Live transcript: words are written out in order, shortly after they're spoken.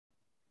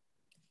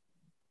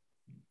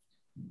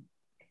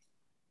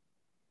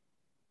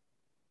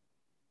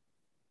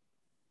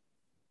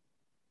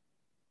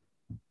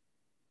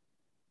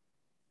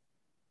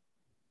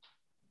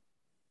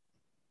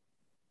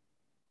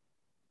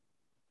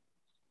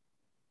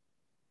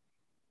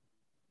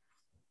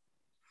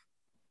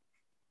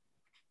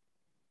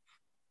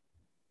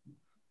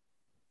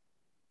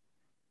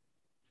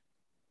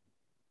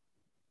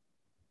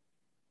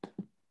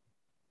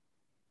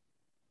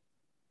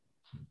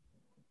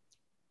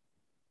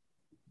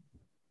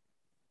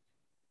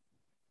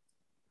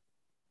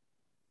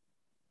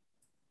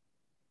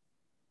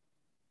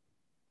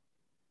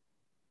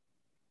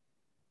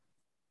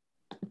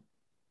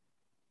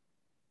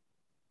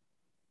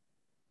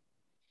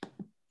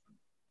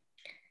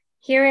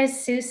Here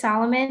is Sue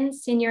Solomon,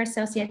 Senior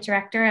Associate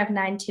Director of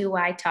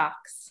 92Y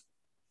Talks.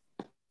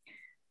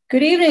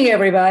 Good evening,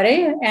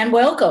 everybody, and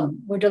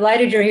welcome. We're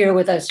delighted you're here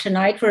with us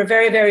tonight for a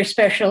very, very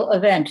special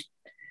event.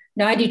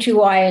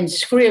 92Y and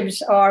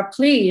Scribd are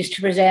pleased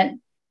to present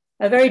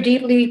a very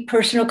deeply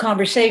personal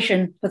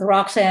conversation with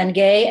Roxane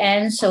Gay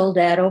and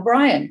Soledad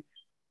O'Brien.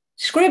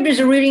 Scribd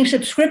is a reading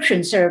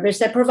subscription service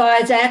that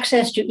provides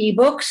access to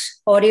ebooks,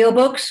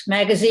 audiobooks,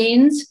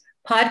 magazines,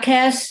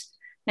 podcasts,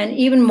 and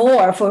even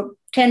more for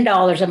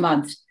 $10 a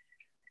month.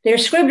 Their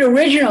Scribd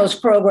Originals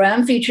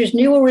program features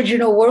new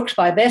original works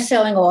by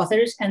bestselling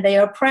authors, and they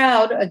are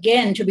proud,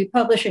 again, to be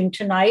publishing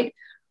tonight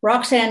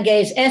Roxane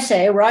Gay's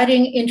essay,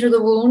 Writing into the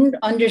Wound,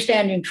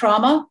 Understanding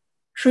Trauma,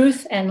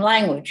 Truth, and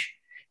Language.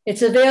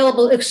 It's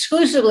available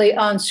exclusively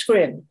on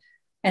Scribd,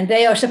 and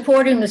they are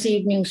supporting this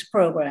evening's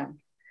program.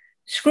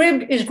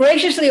 Scribd is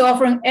graciously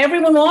offering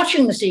everyone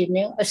watching this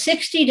evening a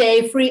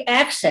 60-day free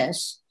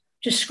access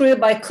to Scribd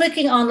by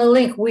clicking on the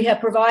link we have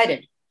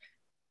provided.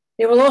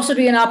 There will also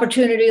be an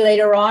opportunity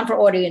later on for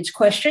audience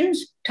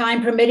questions.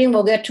 Time permitting,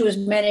 we'll get to as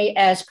many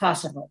as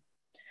possible.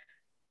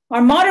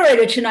 Our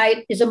moderator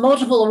tonight is a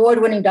multiple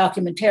award-winning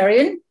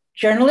documentarian,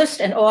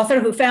 journalist, and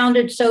author who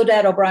founded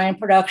Soledad O'Brien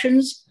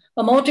Productions,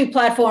 a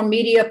multi-platform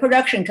media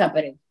production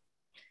company.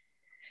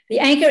 The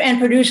anchor and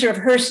producer of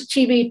Hearst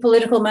TV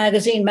political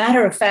magazine,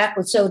 Matter of Fact,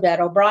 with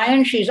Soledad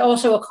O'Brien. She's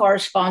also a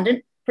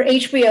correspondent for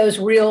HBO's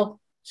Real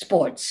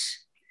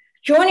Sports.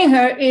 Joining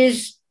her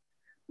is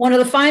one of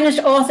the finest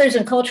authors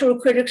and cultural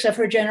critics of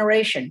her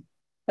generation.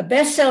 A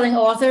best-selling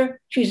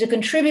author, she's a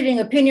contributing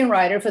opinion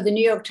writer for the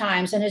New York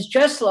Times and has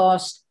just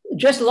launched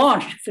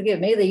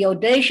the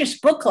Audacious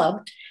Book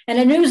Club and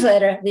a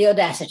newsletter, The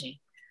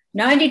Audacity.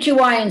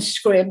 92Y and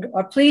Scribd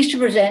are pleased to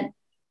present,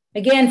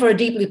 again for a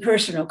deeply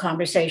personal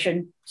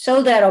conversation,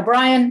 Soledad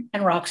O'Brien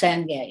and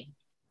Roxane Gay.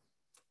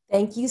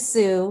 Thank you,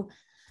 Sue.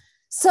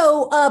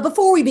 So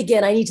before we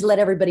begin, I need to let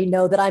everybody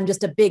know that I'm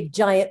just a big,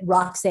 giant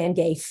Roxane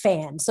Gay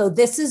fan. So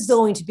this is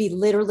going to be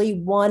literally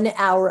 1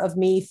 hour of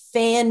me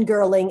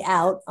fangirling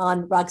out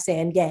on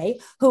Roxane Gay,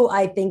 who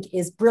I think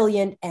is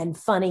brilliant and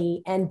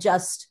funny and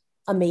just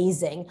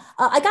amazing.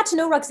 I got to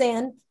know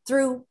Roxane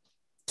through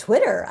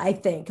Twitter, I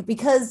think,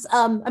 because,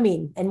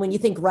 and when you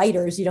think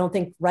writers, you don't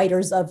think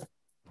writers of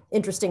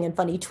interesting and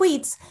funny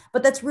tweets,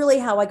 but that's really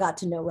how I got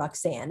to know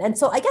Roxane. And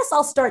so I guess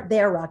I'll start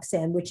there,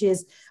 Roxane, which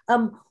is,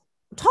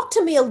 talk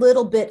to me a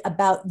little bit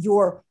about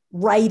your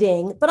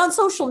writing, but on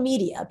social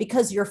media,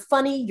 because you're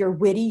funny, you're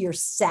witty, you're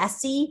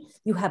sassy,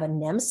 you have a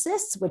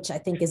nemesis, which I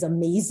think is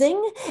amazing.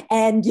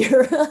 And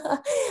you're,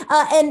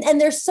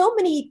 and there's so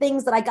many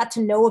things that I got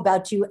to know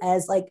about you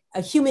as like a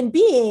human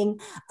being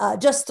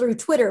just through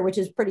Twitter, which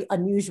is pretty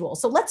unusual.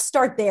 So let's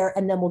start there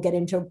and then we'll get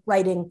into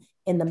writing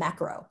in the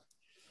macro.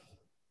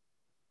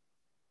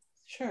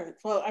 Sure.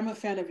 Well, I'm a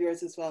fan of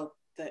yours as well.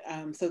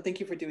 So thank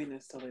you for doing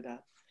this, Soledad.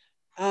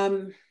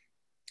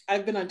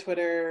 I've been on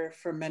Twitter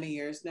for many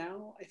years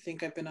now. I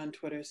think I've been on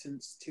Twitter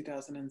since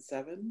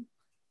 2007.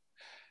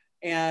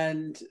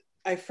 And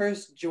I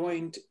first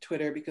joined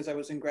Twitter because I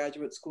was in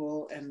graduate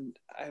school and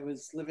I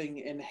was living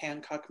in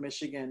Hancock,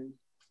 Michigan.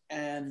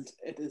 And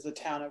it is a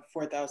town of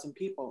 4,000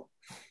 people,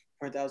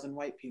 4,000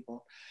 white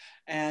people.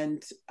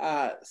 And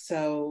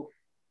so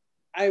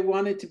I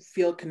wanted to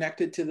feel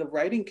connected to the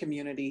writing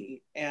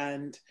community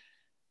and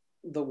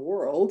the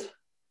world.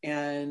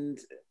 And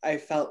I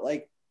felt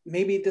like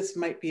maybe this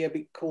might be a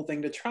big, cool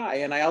thing to try.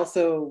 And I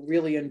also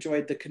really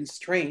enjoyed the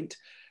constraint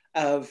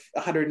of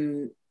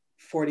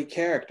 140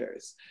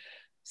 characters.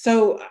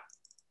 So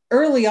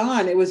early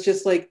on, it was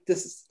just like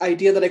this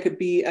idea that I could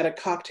be at a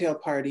cocktail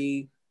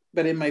party,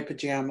 but in my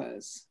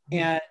pajamas.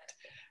 And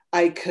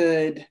I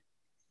could,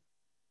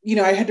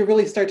 I had to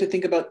really start to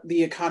think about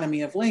the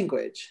economy of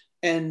language.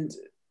 And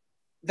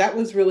that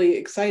was really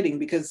exciting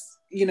because,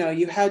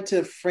 you had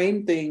to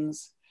frame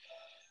things.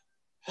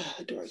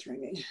 The door's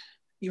ringing.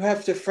 You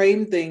have to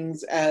frame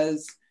things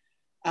as,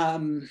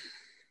 as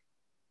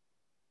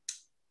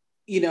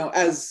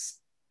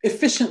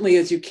efficiently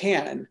as you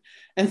can.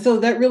 And so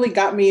that really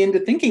got me into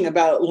thinking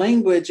about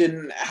language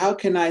and how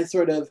can I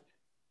sort of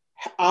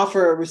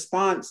offer a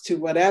response to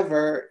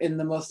whatever in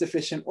the most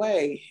efficient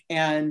way.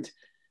 And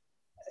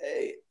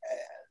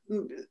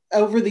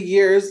over the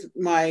years,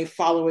 my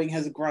following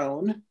has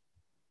grown,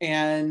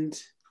 and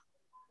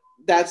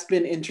that's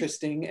been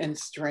interesting and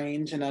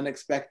strange and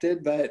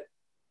unexpected, but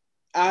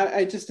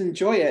I just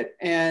enjoy it.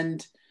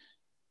 And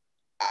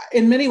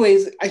in many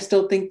ways, I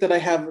still think that I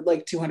have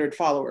like 200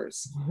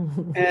 followers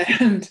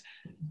and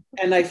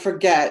I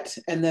forget.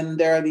 And then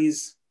there are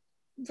these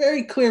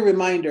very clear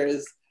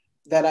reminders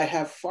that I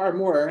have far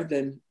more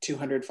than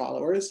 200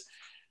 followers.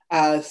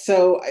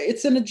 So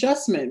it's an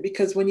adjustment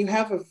because when you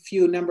have a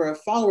few number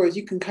of followers,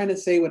 you can kind of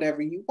say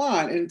whatever you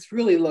want and it's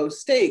really low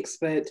stakes.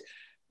 But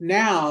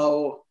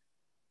now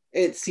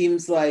it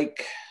seems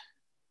like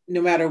no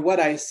matter what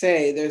I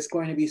say, there's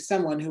going to be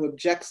someone who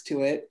objects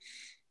to it.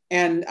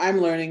 And I'm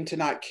learning to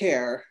not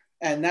care.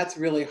 And that's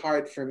really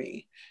hard for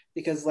me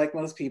because like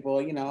most people,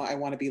 I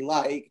want to be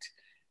liked.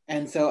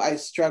 And so I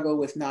struggle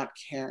with not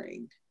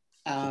caring.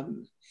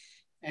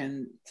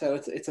 And so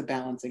it's a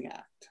balancing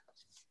act.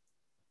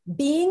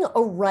 Being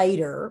a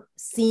writer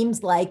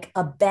seems like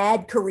a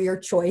bad career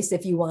choice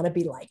if you want to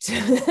be liked.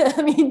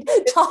 I mean,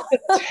 it's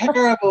a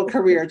terrible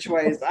career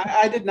choice.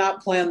 I did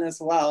not plan this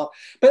well,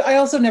 but I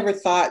also never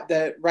thought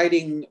that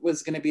writing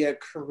was going to be a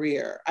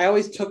career. I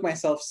always took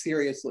myself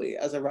seriously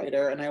as a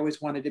writer, and I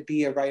always wanted to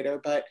be a writer,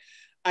 but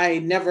I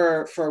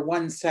never for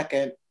 1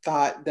 second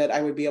thought that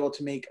I would be able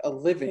to make a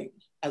living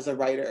as a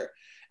writer.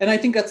 And I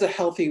think that's a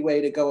healthy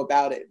way to go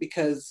about it,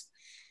 because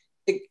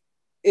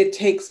it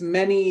takes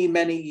many,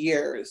 many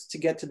years to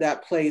get to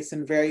that place,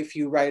 and very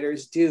few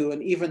writers do.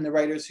 And even the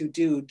writers who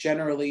do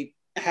generally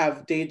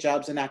have day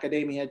jobs in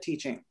academia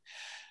teaching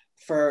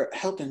for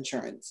health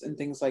insurance and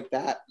things like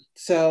that.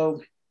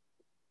 So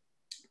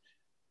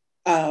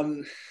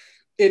it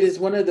is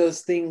one of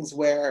those things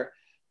where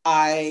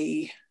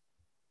I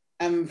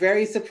am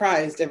very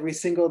surprised every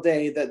single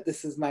day that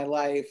this is my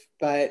life,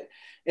 but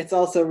it's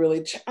also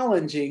really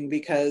challenging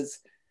because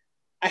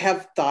I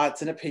have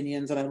thoughts and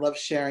opinions and I love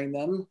sharing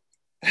them.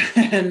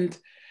 And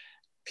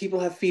people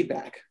have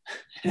feedback.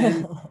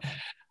 And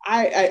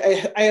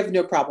I have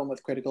no problem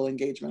with critical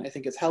engagement. I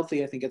think it's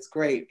healthy. I think it's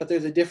great. But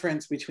there's a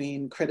difference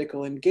between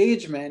critical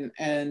engagement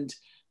and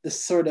the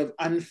sort of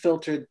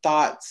unfiltered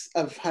thoughts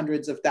of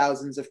hundreds of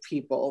thousands of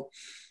people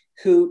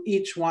who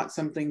each want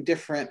something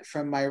different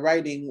from my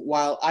writing,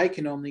 while I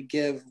can only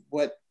give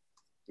what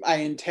I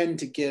intend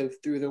to give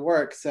through the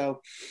work.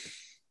 So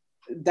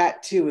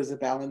that too is a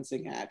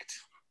balancing act.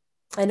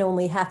 And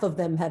only half of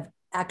them have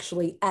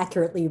actually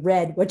accurately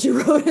read what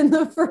you wrote in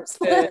the first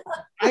one.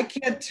 I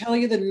can't tell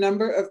you the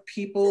number of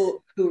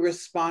people who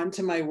respond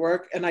to my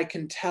work, and I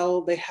can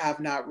tell they have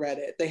not read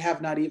it. They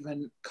have not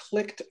even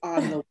clicked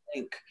on the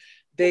link.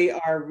 They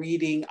are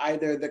reading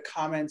either the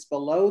comments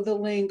below the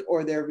link,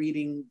 or they're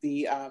reading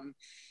the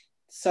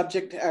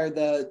subject or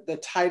the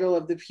title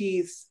of the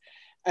piece.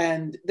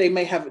 And they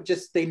may have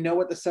they know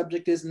what the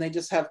subject is, and they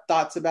just have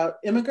thoughts about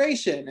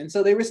immigration. And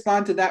so they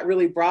respond to that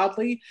really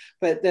broadly,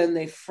 but then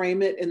they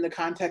frame it in the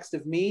context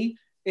of me.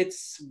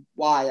 It's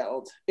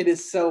wild. It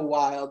is so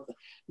wild.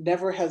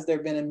 Never has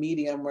there been a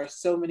medium where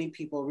so many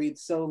people read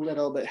so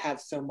little, but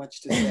have so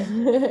much to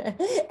say.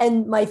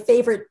 And my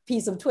favorite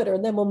piece of Twitter,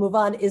 and then we'll move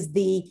on, is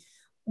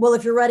well,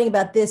 if you're writing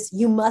about this,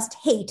 you must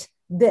hate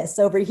this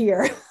over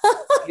here.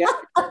 Yeah.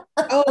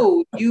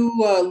 Oh, you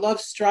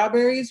love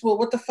strawberries? Well,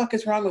 what the fuck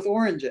is wrong with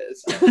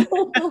oranges?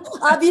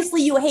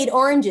 Obviously, you hate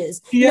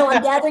oranges. Yeah. You know,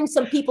 I'm gathering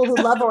some people who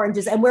love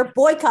oranges, and we're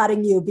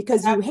boycotting you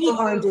because you hate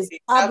oranges.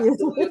 Obviously.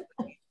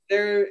 Absolutely.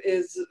 There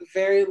is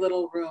very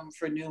little room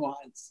for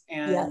nuance.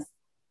 And, yes.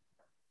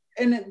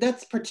 And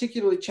that's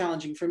particularly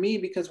challenging for me,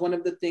 because one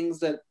of the things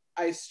that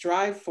I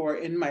strive for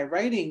in my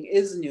writing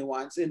is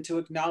nuance, and to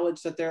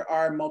acknowledge that there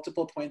are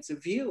multiple points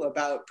of view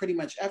about pretty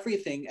much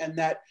everything, and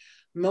that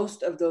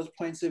most of those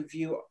points of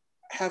view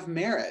have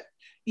merit,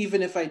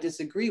 even if I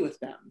disagree with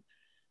them.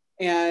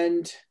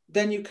 And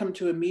then you come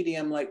to a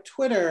medium like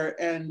Twitter,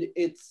 and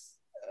it's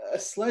a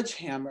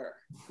sledgehammer.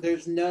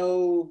 There's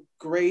no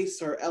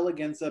grace or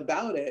elegance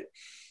about it.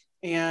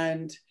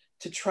 And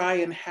to try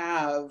and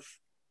have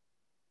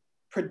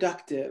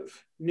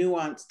productive,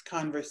 nuanced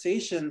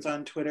conversations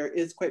on Twitter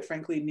is, quite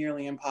frankly,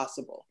 nearly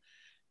impossible.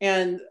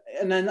 And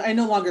then I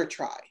no longer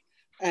try.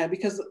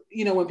 Because,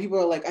 you know, when people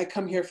are like, I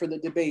come here for the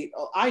debate,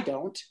 well, I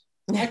don't.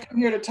 I come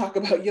here to talk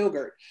about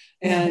yogurt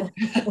and,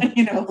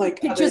 you know, like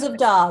pictures of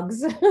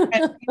dogs. And,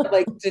 you know,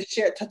 like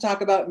to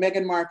talk about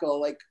Meghan Markle,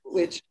 like,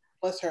 which,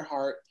 bless her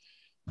heart,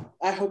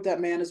 I hope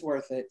that man is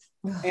worth it.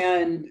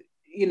 And,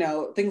 you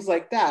know, things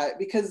like that,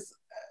 because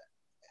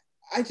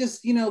I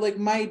just, you know, like,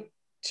 my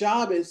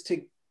job is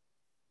to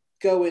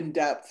go in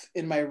depth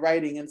in my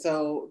writing. And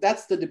so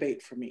that's the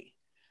debate for me.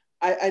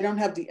 I don't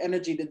have the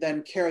energy to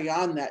then carry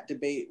on that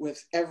debate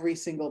with every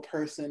single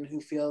person who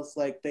feels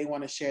like they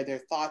want to share their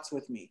thoughts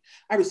with me.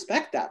 I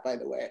respect that, by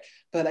the way,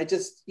 but I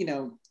just, you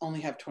know,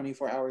 only have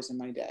 24 hours in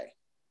my day.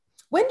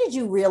 When did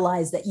you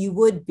realize that you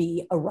would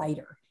be a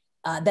writer,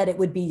 that it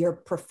would be your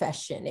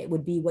profession, it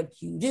would be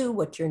what you do,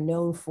 what you're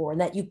known for,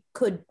 and that you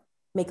could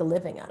make a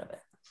living out of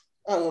it?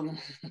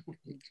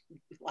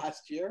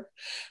 Last year.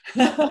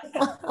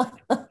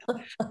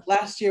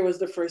 Last year was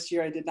the first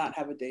year I did not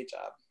have a day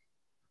job.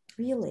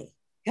 Really?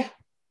 Yeah.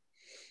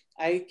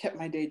 I kept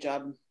my day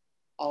job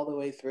all the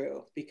way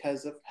through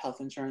because of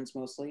health insurance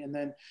mostly. And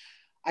then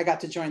I got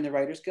to join the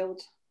Writers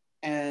Guild.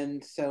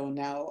 And so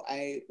now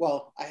I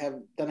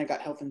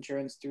got health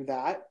insurance through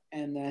that.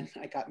 And then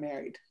I got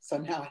married. So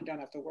now I don't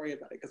have to worry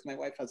about it because my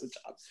wife has a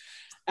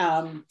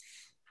job.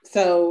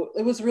 So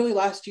it was really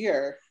last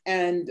year.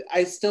 And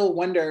I still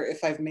wonder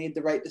if I've made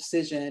the right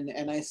decision.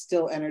 And I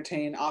still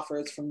entertain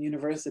offers from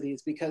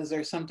universities, because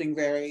there's something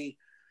very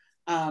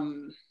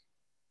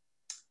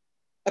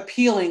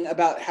appealing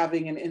about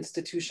having an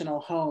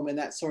institutional home and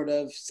that sort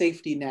of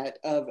safety net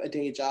of a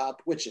day job,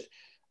 which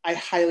I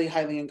highly,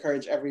 highly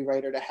encourage every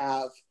writer to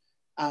have,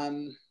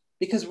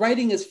 because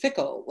writing is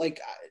fickle. Like,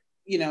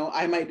 you know,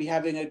 I might be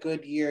having a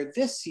good year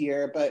this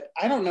year, but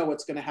I don't know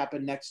what's going to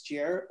happen next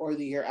year or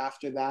the year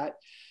after that.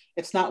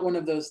 it's not one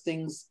of those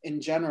things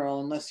in general,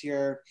 unless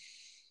you're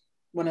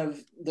one of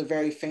the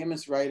very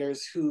famous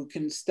writers who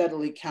can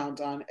steadily count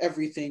on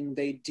everything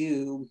they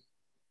do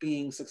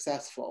being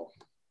successful.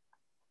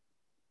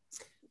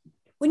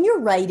 When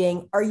you're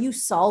writing, are you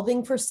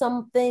solving for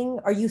something?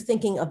 Are you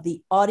thinking of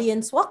the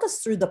audience? Walk us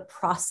through the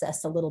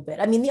process a little bit.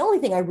 I mean, the only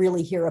thing I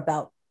really hear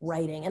about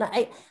writing, and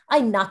I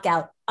knock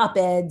out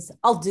op-eds,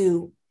 I'll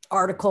do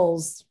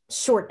articles,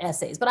 short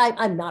essays, but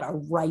I'm not a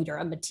writer.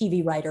 I'm a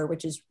TV writer,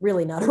 which is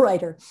really not a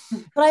writer.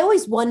 But I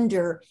always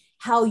wonder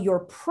how your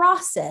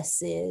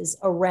process is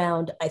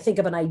around, I think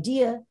of an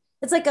idea.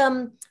 It's like,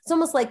 it's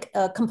almost like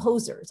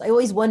composers. I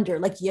always wonder,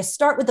 like, you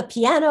start with the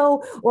piano,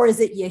 or is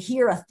it you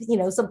hear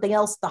something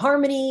else, the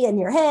harmony in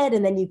your head,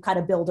 and then you kind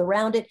of build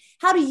around it?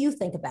 How do you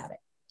think about it?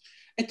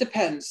 It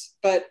depends,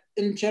 but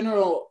in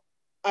general,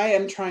 I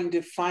am trying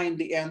to find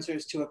the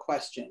answers to a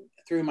question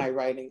through my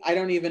writing. I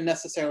don't even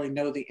necessarily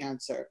know the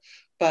answer,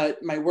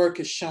 but my work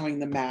is showing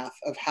the math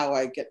of how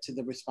I get to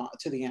the response,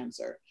 to the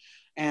answer.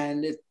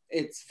 And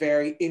it's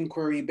very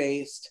inquiry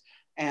based,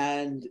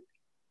 and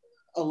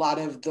a lot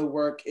of the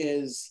work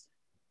is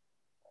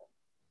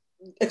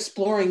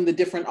exploring the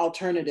different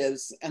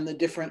alternatives and the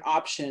different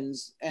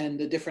options and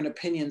the different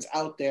opinions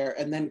out there,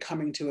 and then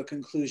coming to a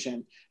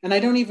conclusion. And I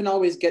don't even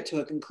always get to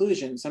a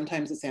conclusion.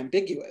 Sometimes it's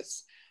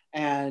ambiguous,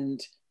 and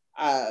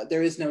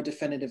there is no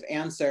definitive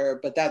answer,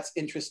 but that's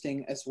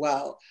interesting as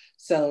well.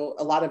 So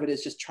a lot of it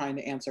is just trying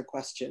to answer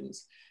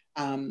questions.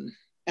 And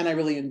I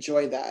really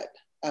enjoy that.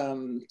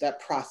 That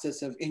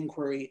process of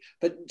inquiry,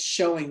 but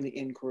showing the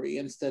inquiry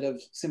instead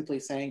of simply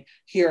saying,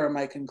 here are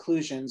my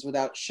conclusions,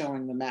 without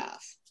showing the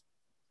math.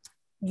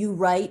 You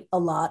write a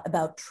lot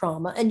about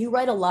trauma, and you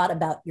write a lot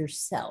about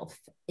yourself.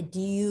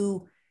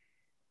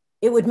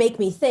 It would make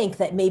me think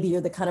that maybe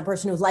you're the kind of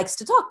person who likes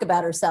to talk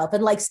about herself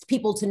and likes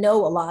people to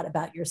know a lot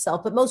about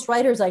yourself. But most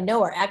writers I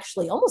know are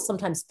actually almost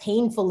sometimes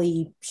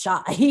painfully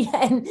shy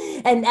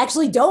and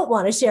actually don't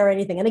want to share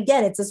anything. And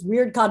again, it's this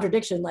weird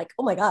contradiction, like,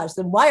 oh my gosh,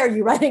 then why are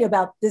you writing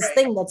about this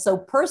thing that's so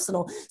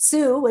personal?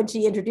 Sue, when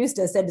she introduced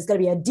us, said it's going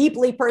to be a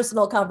deeply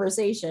personal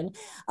conversation.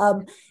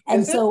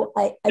 And so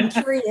I'm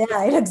curious,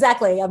 yeah,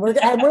 exactly. And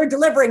we're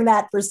delivering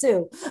that for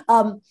Sue.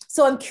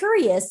 So I'm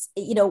curious,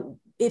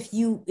 if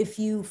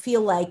you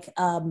feel like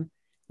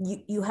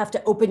you have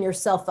to open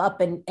yourself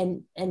up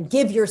and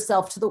give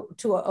yourself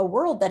to a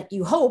world that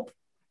you hope,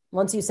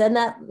 once you send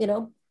that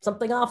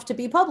something off to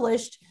be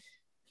published,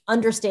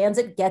 understands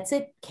it, gets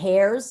it,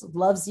 cares,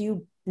 loves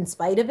you in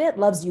spite of it,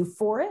 loves you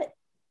for it.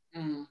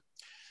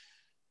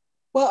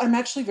 Well, I'm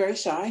actually very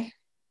shy,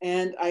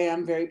 and I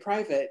am very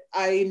private.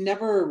 I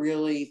never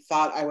really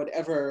thought I would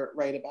ever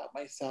write about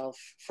myself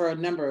for a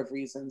number of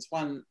reasons.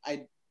 One,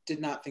 I did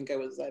not think I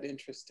was that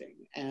interesting.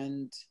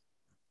 And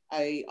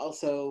I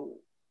also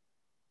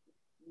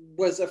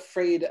was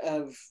afraid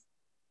of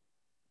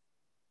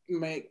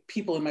my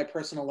people in my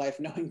personal life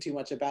knowing too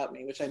much about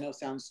me, which I know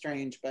sounds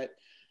strange, but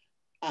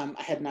I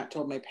had not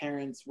told my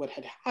parents what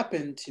had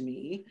happened to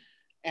me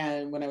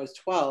and when I was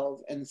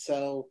 12. And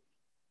so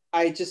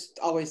I just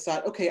always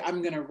thought, okay,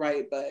 I'm going to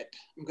write, but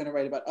I'm going to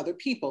write about other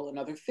people and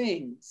other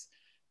things.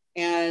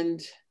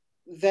 And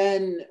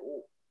then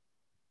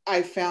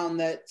I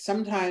found that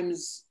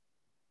sometimes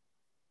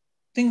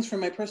things from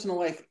my personal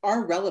life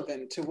are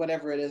relevant to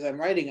whatever it is I'm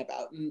writing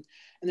about. And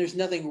there's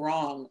nothing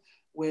wrong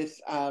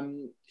with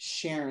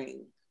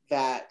sharing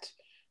that.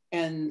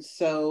 And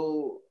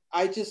so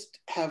I just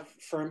have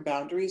firm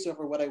boundaries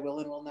over what I will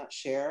and will not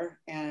share.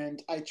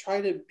 And I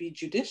try to be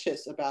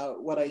judicious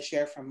about what I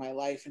share from my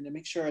life and to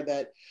make sure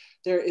that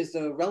there is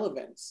a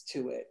relevance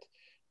to it.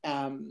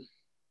 And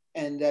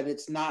that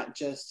it's not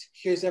just,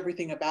 here's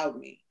everything about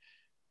me.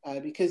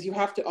 Because you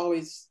have to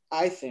always,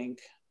 I think,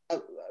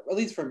 at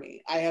least for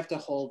me, I have to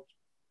hold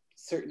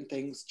certain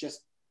things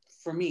just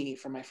for me,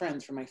 for my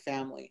friends, for my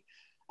family.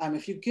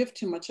 If you give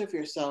too much of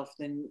yourself,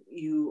 then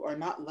you are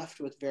not left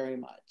with very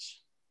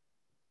much.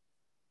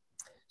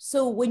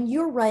 So when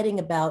you're writing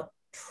about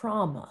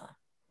trauma,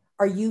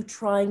 are you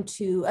trying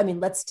to,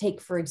 let's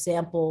take, for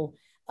example,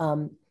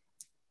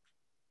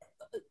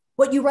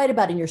 what you write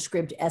about in your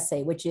Scribd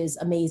essay, which is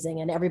amazing.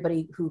 And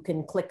everybody who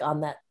can click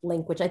on that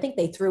link, which I think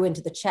they threw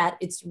into the chat,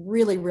 it's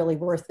really, really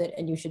worth it.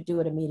 And you should do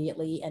it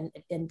immediately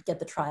and get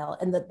the trial.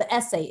 And the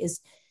essay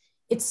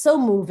it's so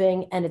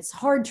moving, and it's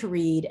hard to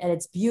read, and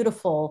it's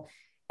beautiful.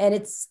 And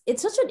it's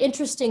such an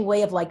interesting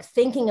way of like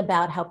thinking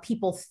about how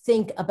people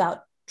think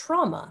about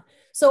trauma.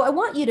 So I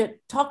want you to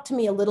talk to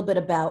me a little bit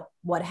about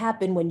what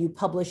happened when you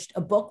published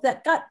a book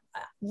that got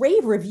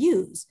rave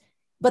reviews.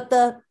 But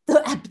the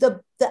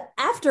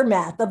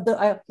aftermath of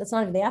that's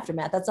not even the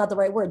aftermath, that's not the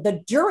right word,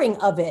 the during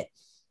of it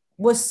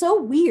was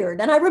so weird.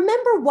 And I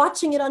remember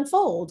watching it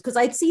unfold because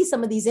I'd see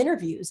some of these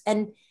interviews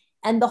and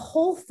the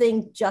whole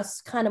thing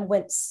just kind of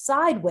went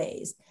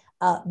sideways.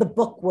 The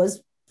book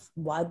was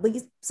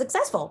wildly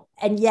successful,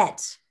 and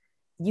yet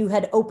you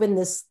had opened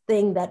this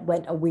thing that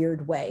went a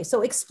weird way.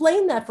 So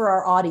explain that for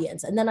our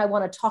audience. And then I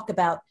want to talking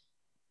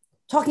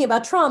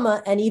about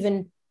trauma and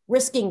even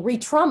risking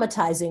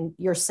re-traumatizing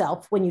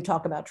yourself when you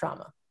talk about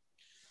trauma.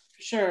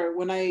 Sure.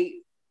 When I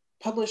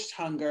published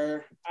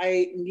Hunger,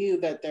 I knew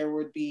that there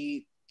would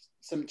be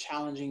some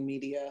challenging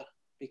media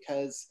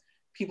because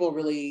people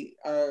really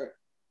are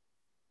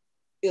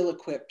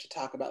ill-equipped to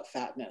talk about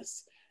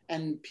fatness.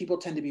 And people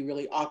tend to be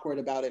really awkward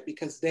about it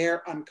because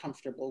they're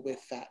uncomfortable with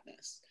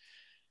fatness.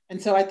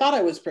 And so I thought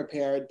I was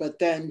prepared, but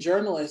then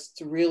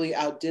journalists really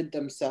outdid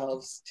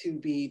themselves to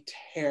be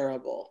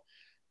terrible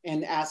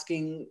in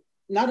asking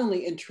not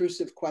only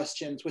intrusive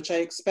questions, which I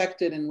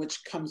expected and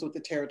which comes with the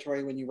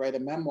territory when you write a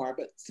memoir,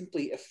 but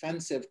simply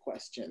offensive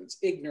questions,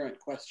 ignorant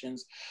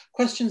questions,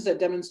 questions that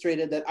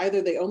demonstrated that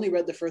either they only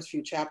read the first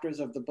few chapters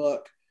of the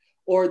book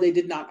or they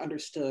did not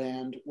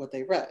understand what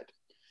they read.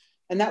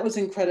 And that was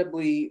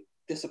incredibly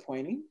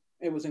disappointing.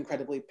 It was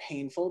incredibly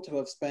painful to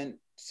have spent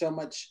so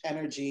much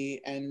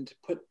energy and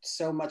put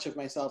so much of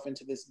myself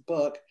into this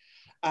book.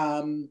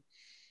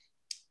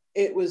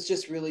 It was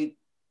just really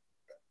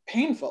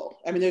painful.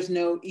 I mean, there's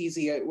no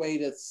easy way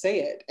to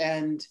say it.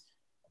 And,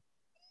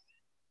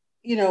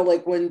 you know,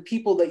 like when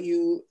people that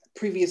you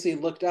previously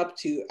looked up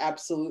to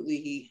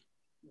absolutely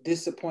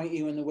disappoint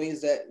you in the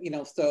ways that, you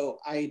know, so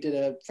I did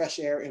a Fresh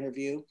Air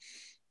interview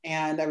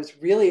and I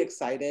was really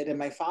excited, and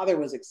my father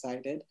was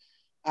excited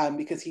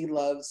because he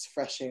loves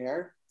fresh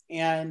air.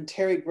 And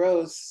Terry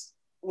Gross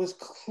was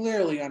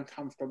clearly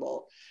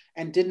uncomfortable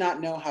and did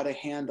not know how to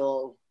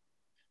handle,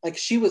 like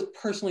she was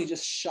personally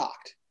just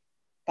shocked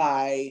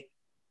by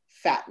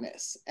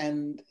fatness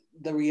and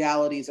the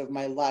realities of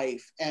my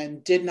life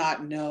and did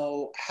not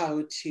know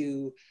how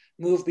to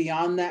move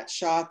beyond that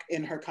shock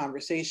in her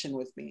conversation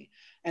with me.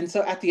 And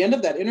so at the end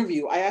of that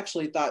interview, I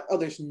actually thought, oh,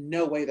 there's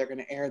no way they're going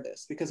to air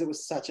this because it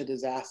was such a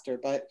disaster.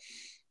 But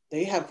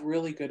they have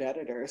really good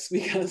editors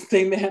because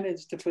they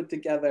managed to put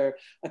together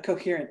a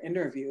coherent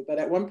interview. But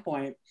at one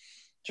point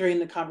during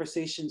the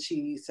conversation,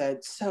 she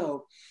said,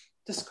 so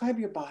describe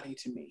your body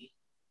to me.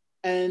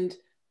 And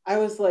I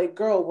was like,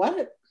 girl,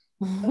 what?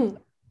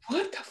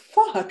 What the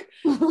fuck?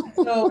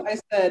 So I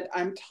said,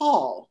 I'm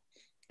tall.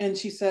 And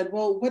she said,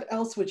 well, what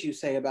else would you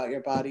say about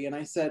your body? And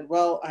I said,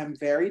 well, I'm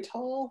very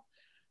tall,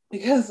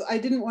 because I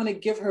didn't want to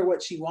give her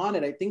what she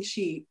wanted. I think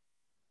she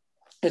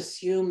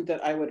assumed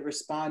that I would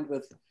respond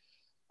with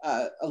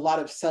a lot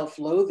of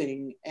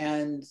self-loathing.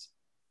 And,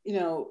 you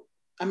know,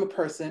 I'm a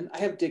person, I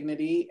have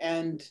dignity,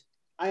 and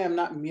I am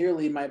not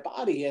merely my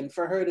body. And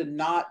for her to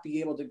not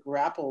be able to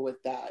grapple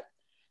with that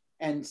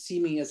and see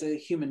me as a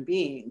human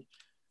being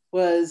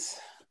was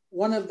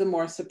one of the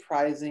more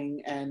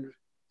surprising and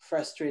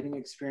frustrating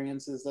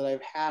experiences that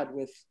I've had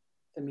with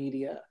the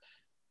media.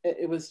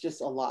 It was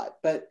just a lot,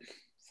 but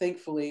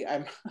thankfully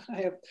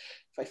if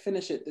I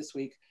finish it this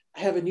week, I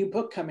have a new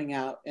book coming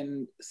out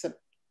in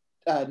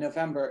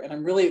November, and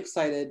I'm really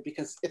excited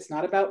because it's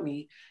not about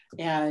me,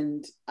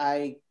 and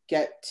I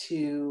get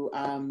to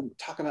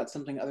talk about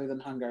something other than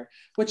hunger,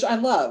 which I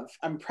love.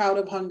 I'm proud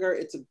of Hunger.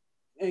 It's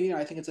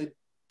I think it's a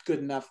good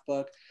enough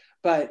book,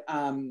 but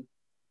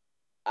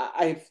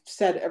I've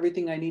said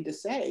everything I need to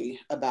say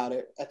about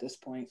it at this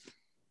point.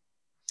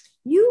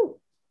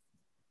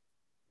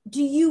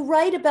 Do you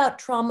write about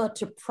trauma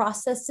to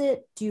process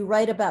it? Do you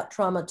write about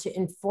trauma to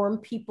inform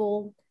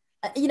people?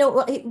 You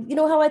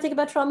know how I think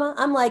about trauma?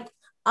 I'm like,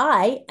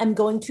 I am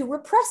going to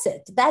repress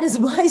it. That is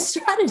my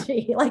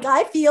strategy. Like,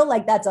 I feel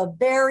like that's a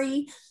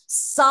very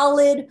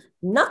solid,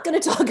 not going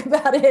to talk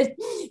about it,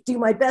 do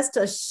my best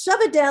to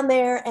shove it down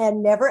there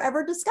and never,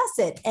 ever discuss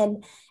it.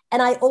 And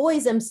I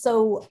always am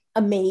so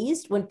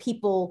amazed when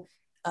people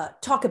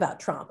talk about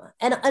trauma.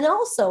 And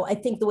also, I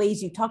think the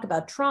ways you talk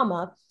about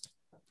trauma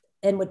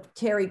and what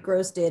Terry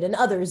Gross did and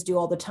others do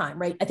all the time,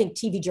 right? I think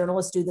TV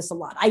journalists do this a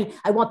lot.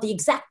 I want the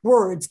exact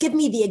words. Give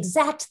me the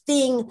exact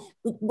thing,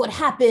 what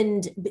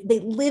happened. They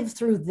live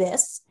through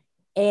this.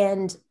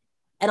 And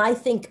I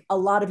think a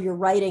lot of your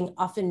writing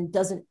often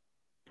doesn't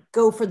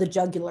go for the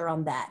jugular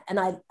on that. And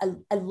I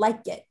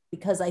like it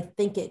because I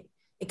think it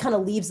kind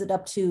of leaves it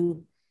up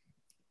to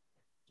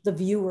the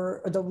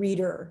viewer or the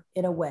reader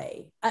in a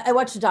way. I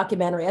watched a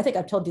documentary, I think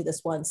I've told you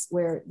this once,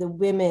 where the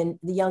women,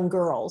 the young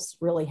girls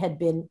really had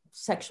been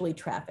sexually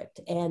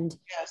trafficked. And,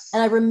 yes.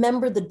 And I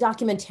remember the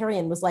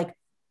documentarian was like,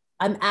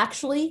 I'm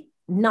actually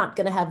not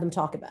going to have them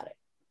talk about it.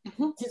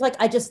 Mm-hmm. She's like,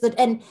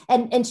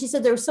 and she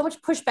said there was so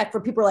much pushback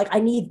for people like,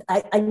 I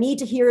need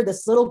to hear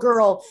this little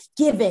girl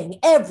giving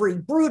every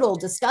brutal,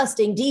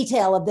 disgusting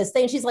detail of this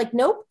thing. She's like,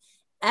 nope.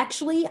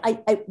 Actually,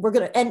 we're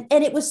gonna, and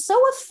it was so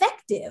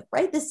effective,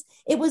 right?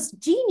 It was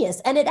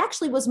genius, and it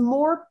actually was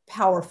more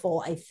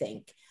powerful, I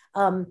think.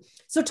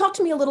 So talk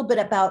to me a little bit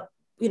about,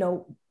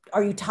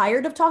 are you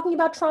tired of talking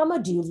about trauma?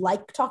 Do you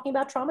like talking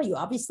about trauma? You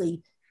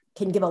obviously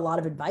can give a lot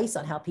of advice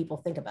on how people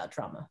think about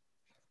trauma.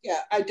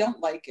 Yeah, I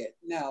don't like it.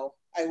 No,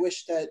 I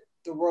wish that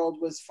the world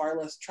was far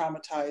less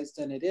traumatized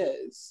than it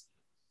is.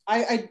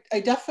 I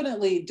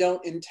definitely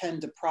don't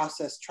intend to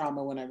process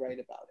trauma when I write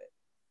about it.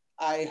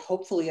 I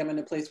hopefully am in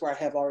a place where I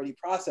have already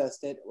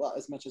processed it, well,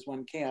 as much as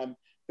one can,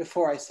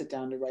 before I sit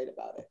down to write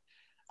about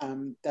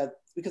it.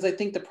 Because I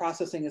think the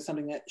processing is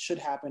something that should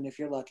happen if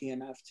you're lucky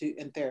enough to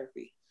in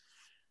therapy.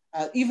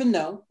 Even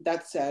though,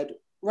 that said,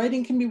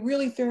 writing can be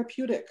really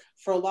therapeutic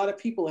for a lot of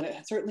people, and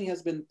it certainly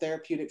has been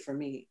therapeutic for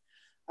me.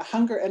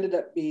 Hunger ended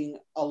up being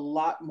a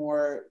lot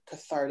more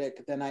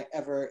cathartic than I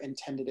ever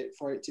intended it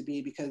for it to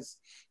be, because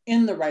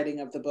in the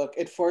writing of the book,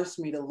 it forced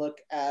me to look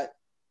at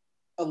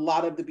a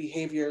lot of the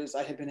behaviors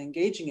I had been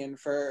engaging in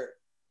for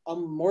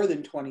more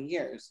than 20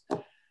 years.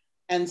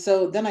 And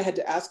so then I had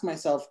to ask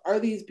myself, are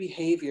these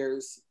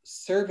behaviors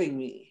serving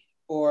me?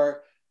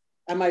 Or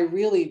am I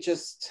really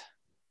just,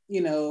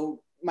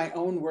 my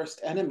own worst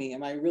enemy?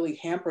 Am I really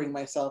hampering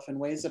myself in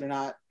ways that are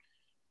not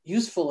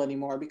useful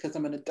anymore because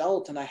I'm an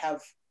adult and I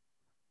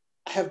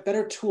have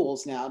better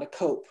tools now to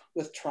cope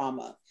with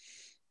trauma?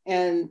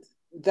 And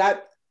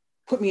that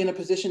put me in a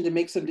position to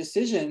make some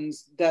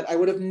decisions that I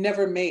would have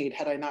never made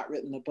had I not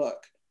written the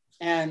book.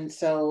 And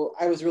so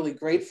I was really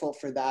grateful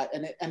for that.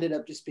 And it ended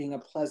up just being a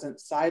pleasant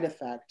side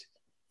effect.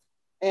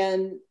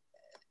 And,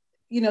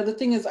 the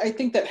thing is, I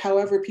think that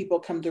however people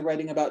come to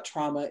writing about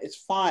trauma is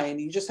fine.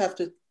 You just have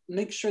to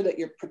make sure that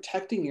you're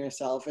protecting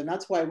yourself. And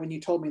that's why when you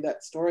told me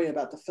that story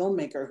about the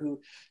filmmaker who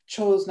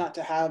chose not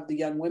to have the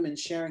young women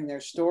sharing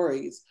their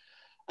stories,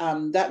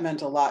 that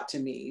meant a lot to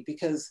me,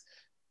 because,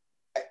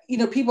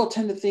 people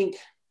tend to think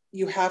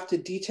you have to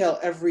detail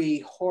every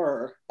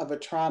horror of a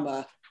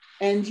trauma,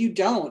 and you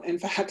don't. In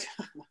fact,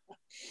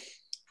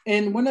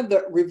 in one of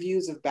the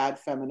reviews of Bad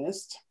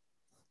Feminist,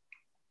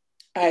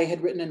 I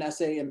had written an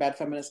essay in Bad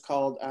Feminist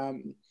called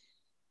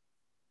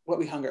What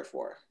We Hunger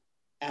For.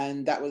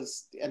 And that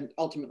was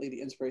ultimately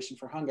the inspiration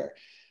for Hunger.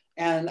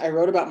 And I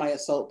wrote about my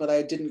assault, but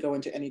I didn't go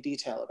into any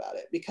detail about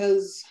it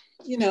because,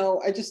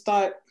 I just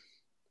thought,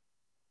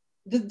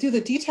 do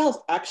the details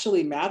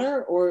actually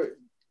matter, or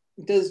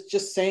does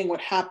just saying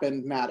what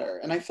happened matter?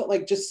 And I felt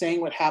like just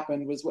saying what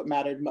happened was what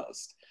mattered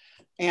most.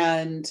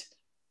 And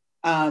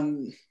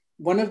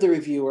one of the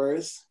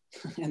reviewers,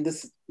 and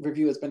this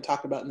review has been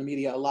talked about in the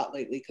media a lot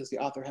lately because the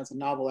author has a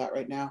novel out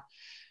right now,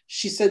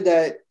 she said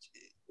that,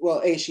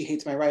 well, A, she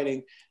hates my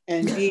writing,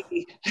 and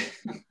B,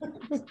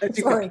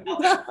 Sorry.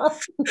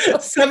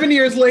 7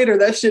 years later,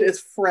 that shit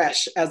is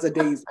fresh as a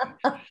daisy.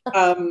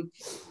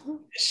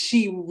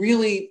 She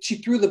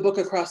threw the book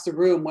across the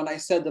room when I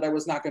said that I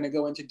was not going to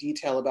go into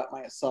detail about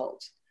my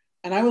assault.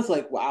 And I was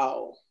like,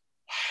 wow.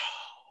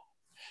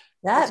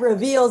 That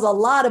reveals a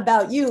lot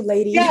about you,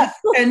 lady. Yeah,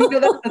 and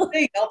that's the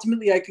thing.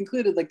 Ultimately, I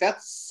concluded, like,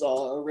 that's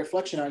a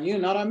reflection on you,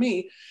 not on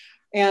me.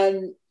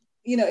 And,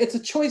 it's a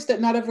choice that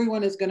not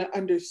everyone is going to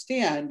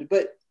understand,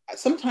 but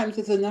sometimes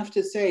it's enough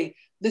to say,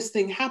 this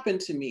thing happened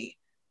to me.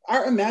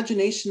 Our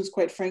imaginations,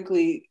 quite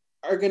frankly,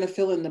 are going to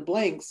fill in the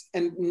blanks,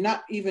 and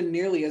not even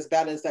nearly as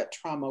bad as that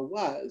trauma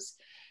was.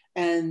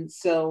 And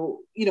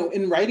so,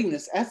 in writing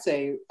this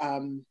essay,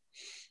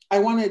 I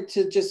wanted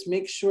to just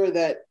make sure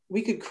that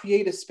we could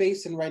create a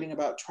space in writing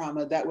about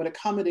trauma that would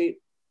accommodate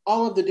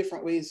all of the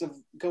different ways of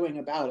going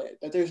about it,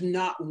 that there's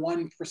not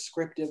one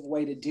prescriptive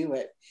way to do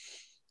it.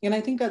 And I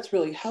think that's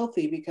really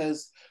healthy,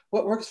 because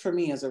what works for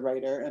me as a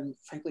writer, and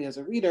frankly as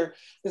a reader,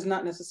 is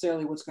not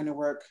necessarily what's going to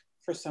work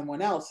for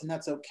someone else. And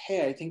that's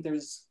okay. I think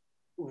there's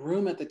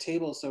room at the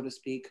table, so to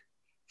speak,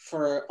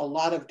 for a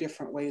lot of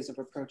different ways of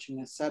approaching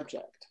this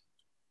subject.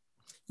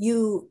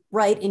 You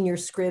write in your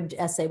Scribd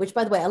essay, which,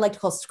 by the way, I like to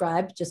call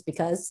Scribd just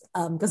because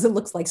it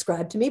looks like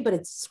Scribd to me, but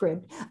it's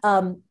Scribd.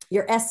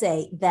 Your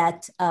essay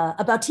that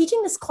about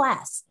teaching this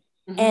class,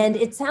 and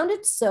it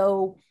sounded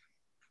so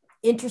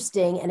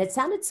interesting, and it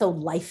sounded so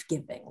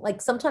life-giving.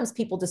 Like, sometimes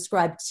people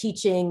describe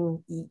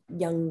teaching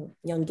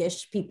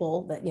youngish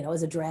people that,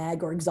 as a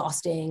drag or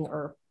exhausting,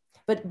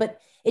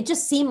 but it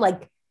just seemed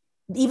like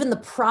even the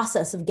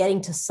process of getting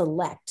to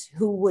select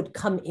who would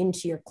come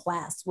into your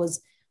class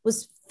was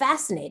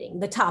fascinating.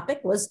 The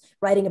topic was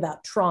writing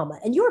about trauma,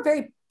 and you were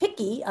very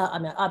picky. I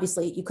mean,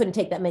 obviously you couldn't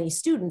take that many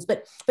students,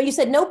 but you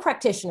said no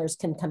practitioners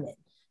can come in.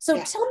 So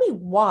tell me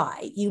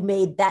why you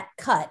made that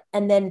cut,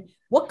 and then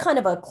what kind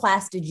of a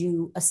class did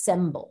you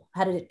assemble?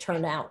 How did it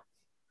turn out?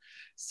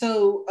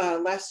 So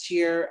last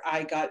year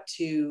I got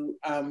to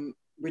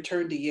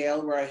return to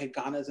Yale, where I had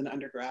gone as an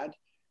undergrad,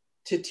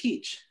 to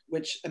teach,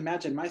 which,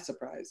 imagine my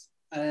surprise.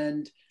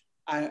 And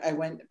I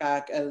went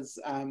back as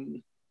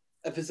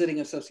a visiting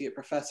associate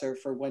professor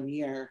for 1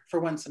 year, for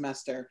one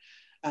semester.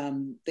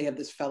 They have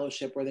this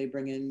fellowship where they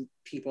bring in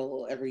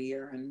people every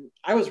year. And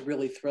I was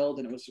really thrilled,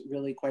 and it was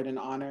really quite an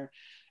honor.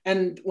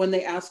 And when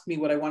they asked me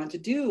what I wanted to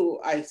do,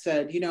 I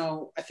said,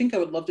 I think I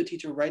would love to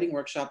teach a writing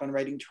workshop on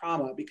writing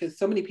trauma, because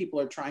so many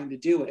people are trying to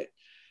do it.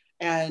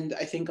 And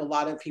I think a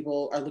lot of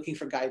people are looking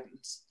for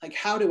guidance. Like,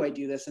 how do I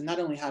do this? And not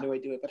only how do I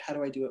do it, but how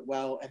do I do it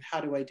well? And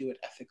how do I do it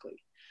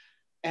ethically?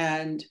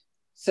 And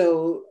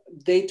so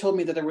they told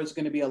me that there was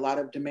going to be a lot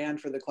of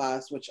demand for the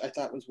class, which I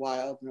thought was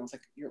wild. And I was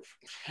like,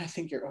 I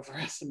think you're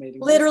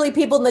overestimating. Literally,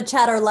 people in the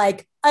chat are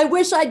like, I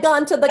wish I'd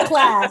gone to the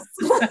class.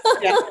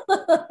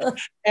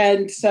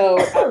 And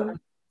so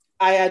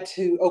I had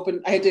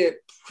to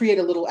create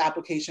a little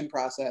application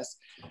process.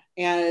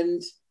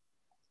 And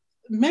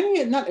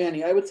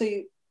I would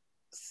say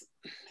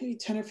maybe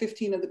 10 or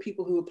 15 of the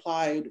people who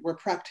applied were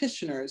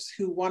practitioners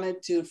who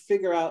wanted to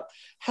figure out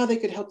how they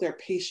could help their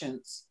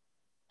patients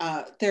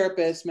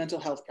therapists, mental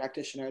health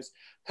practitioners,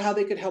 how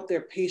they could help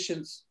their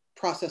patients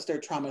process their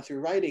trauma through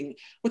writing,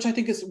 which I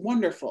think is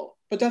wonderful.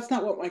 But that's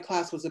not what my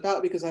class was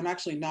about, because I'm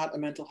actually not a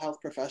mental health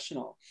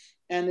professional.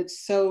 And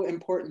it's so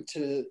important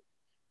to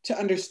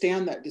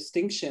understand that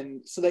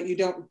distinction so that you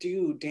don't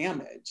do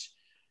damage.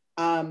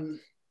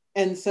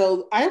 And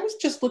so I was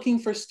just looking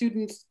for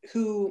students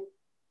who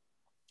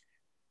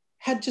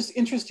had just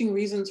interesting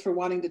reasons for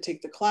wanting to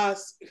take the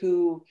class,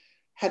 who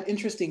had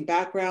interesting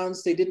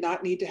backgrounds. They did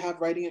not need to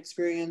have writing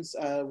experience.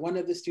 One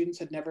of the students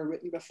had never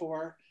written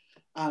before,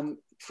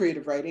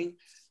 creative writing,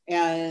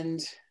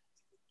 and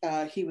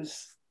he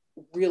was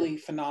really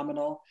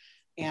phenomenal.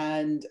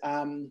 And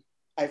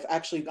I've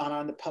actually gone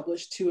on to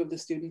publish three of the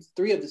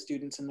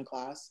students in the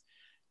class.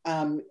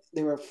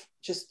 They were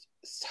just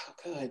so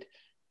good.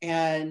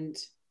 And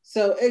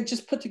so it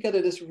just put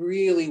together this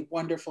really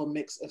wonderful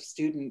mix of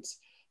students.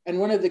 And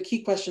one of the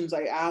key questions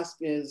I asked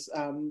is,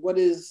 what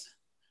is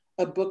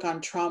a book on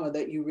trauma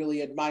that you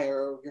really admire,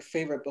 or your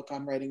favorite book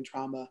on writing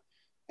trauma?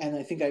 And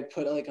I think I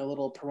put like a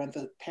little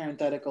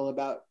parenthetical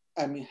about,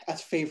 I mean,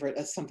 as favorite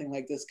as something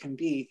like this can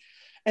be.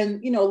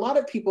 And, you know, a lot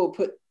of people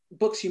put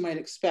books you might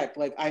expect,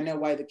 like I Know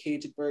Why the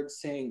Caged Bird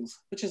Sings,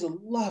 which is a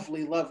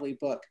lovely, lovely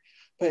book,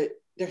 but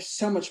there's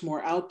so much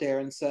more out there.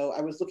 And so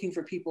I was looking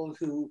for people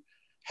who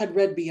had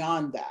read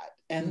beyond that.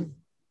 And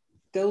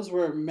those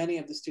were many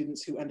of the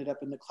students who ended up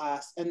in the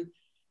class. And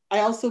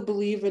I also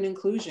believe in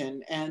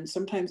inclusion, and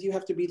sometimes you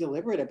have to be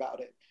deliberate about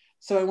it.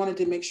 So I wanted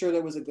to make sure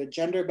there was a good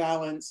gender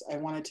balance. I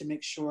wanted to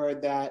make sure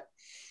that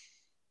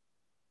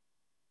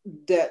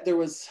there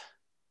was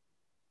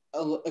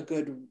a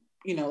good,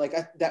 you know, like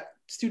that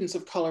students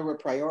of color were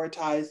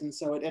prioritized. And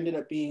so it ended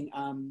up being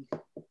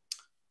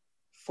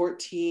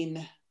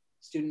 14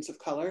 students of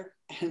color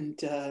and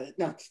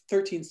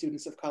 13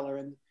 students of color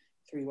and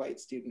 3 white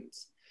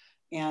students.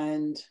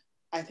 And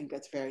I think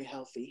that's very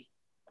healthy.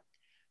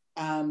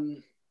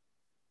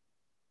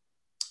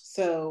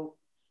 So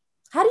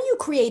how do you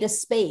create a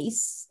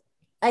space?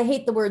 I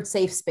hate the word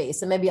safe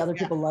space, and maybe other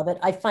people love it.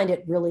 I find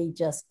it really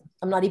just,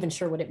 I'm not even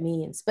sure what it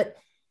means, but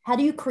how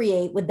do you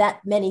create with that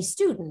many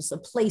students a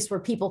place where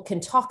people can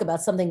talk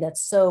about something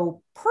that's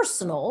so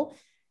personal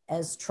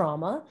as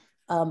trauma,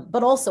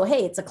 but also,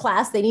 hey, it's a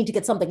class, they need to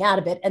get something out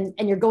of it. And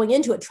you're going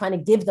into it trying to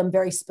give them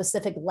very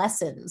specific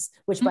lessons,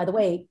 which by the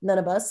way, none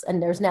of us,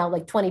 and there's now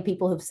like 20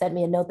 people who've sent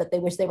me a note that they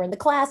wish they were in the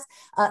class.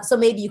 So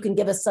maybe you can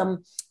give us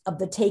some of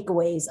the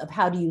takeaways of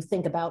how do you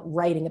think about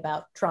writing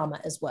about trauma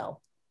as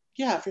well?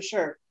 Yeah, for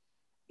sure.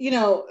 You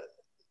know,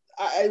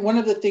 one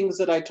of the things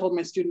that I told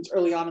my students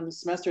early on in the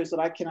semester is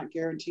that I cannot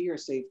guarantee your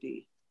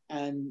safety,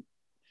 and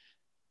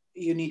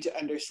you need to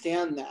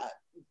understand that.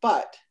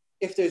 But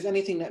if there's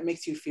anything that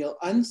makes you feel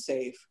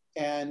unsafe,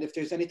 and if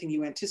there's anything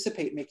you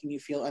anticipate making you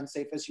feel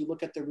unsafe as you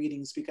look at the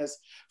readings, because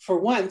for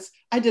once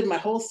I did my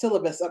whole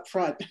syllabus up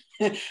front.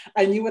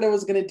 I knew what I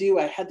was going to do.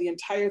 I had the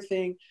entire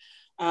thing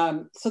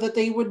so that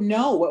they would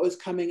know what was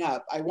coming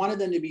up. I wanted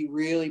them to be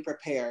really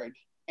prepared.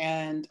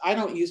 And I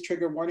don't use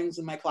trigger warnings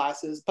in my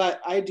classes,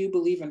 but I do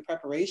believe in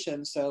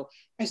preparation. So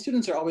my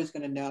students are always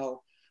going to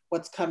know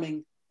what's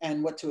coming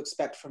and what to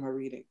expect from a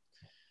reading.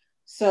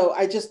 So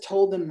I just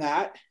told them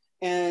that.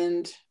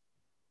 And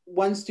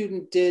one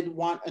student did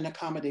want an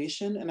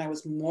accommodation, and I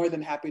was more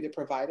than happy to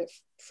provide it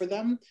for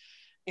them.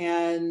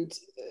 And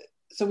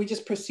so we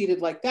just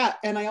proceeded like that.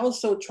 And I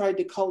also tried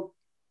to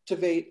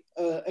cultivate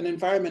an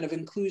environment of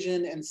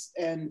inclusion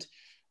and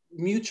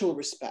mutual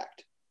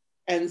respect.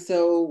 And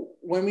so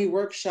when we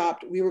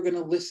workshopped, we were going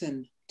to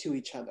listen to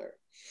each other,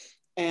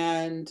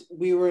 and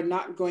we were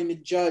not going to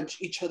judge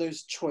each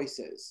other's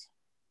choices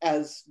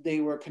as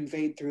they were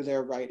conveyed through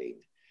their writing.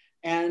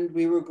 And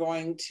we were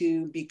going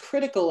to be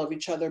critical of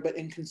each other, but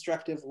in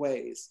constructive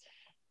ways.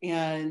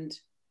 And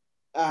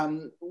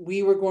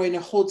we were going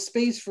to hold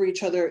space for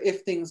each other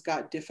if things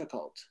got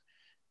difficult.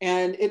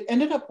 And it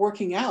ended up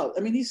working out. I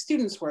mean, these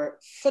students were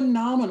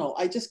phenomenal.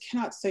 I just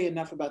cannot say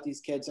enough about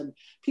these kids. And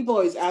people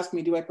always ask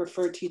me, do I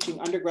prefer teaching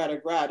undergrad or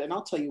grad? And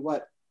I'll tell you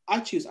what, I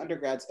choose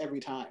undergrads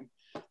every time.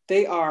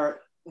 They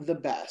are the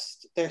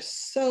best. They're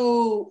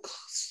so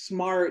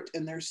smart,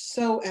 and they're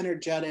so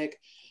energetic,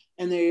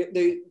 and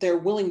they're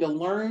willing to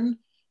learn,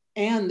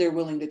 and they're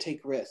willing to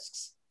take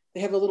risks. They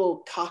have a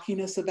little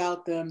cockiness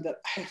about them that,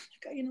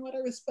 you know what, I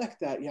respect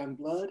that, young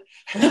blood.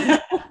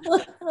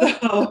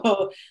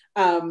 So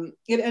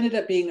it ended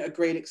up being a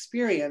great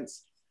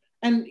experience.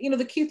 And, you know,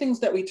 the key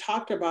things that we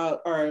talked about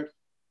are,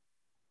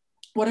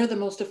 what are the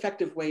most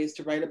effective ways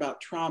to write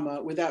about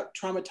trauma without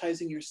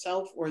traumatizing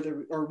yourself or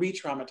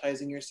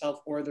re-traumatizing yourself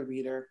or the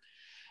reader?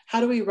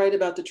 How do we write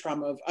about the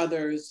trauma of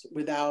others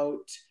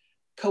without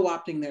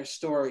co-opting their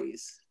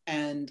stories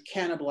and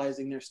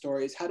cannibalizing their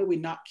stories? How do we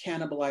not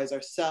cannibalize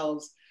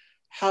ourselves?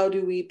 How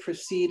do we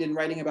proceed in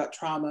writing about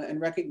trauma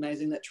and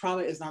recognizing that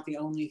trauma is not the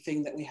only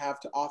thing that we have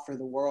to offer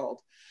the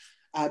world?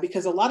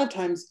 Because a lot of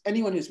times,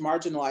 anyone who's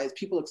marginalized,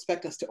 people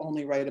expect us to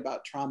only write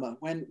about trauma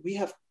when we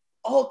have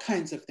all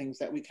kinds of things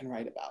that we can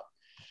write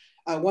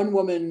about. One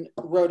woman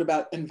wrote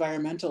about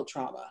environmental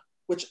trauma,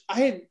 which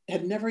I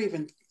had never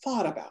even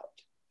thought about.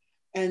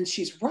 And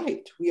she's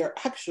right. We are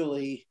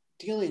actually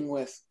dealing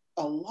with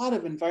a lot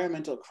of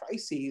environmental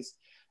crises.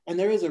 And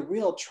there is a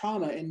real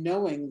trauma in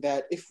knowing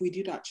that if we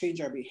do not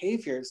change our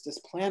behaviors, this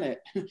planet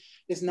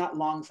is not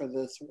long for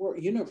this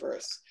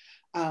universe.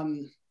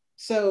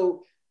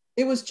 So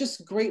it was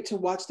just great to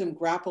watch them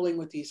grappling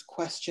with these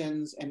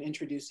questions and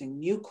introducing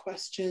new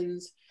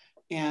questions.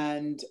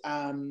 And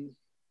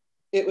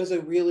it was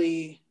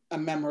a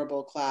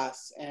memorable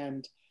class.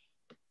 And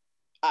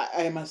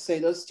I must say,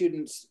 those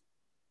students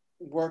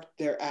worked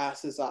their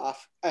asses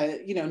off.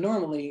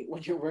 Normally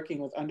when you're working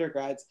with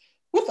undergrads,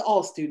 with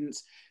all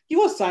students,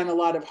 you assign a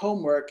lot of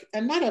homework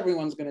and not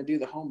everyone's going to do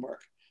the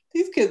homework.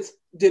 These kids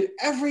did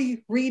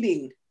every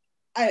reading,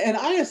 and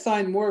I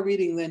assigned more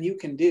reading than you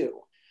can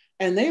do.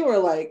 And they were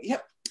like,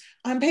 yep,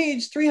 on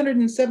page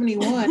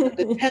 371,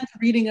 the 10th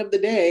reading of the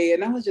day.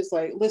 And I was just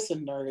like,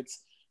 listen, nerds,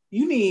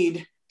 you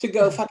need to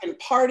go fucking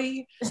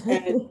party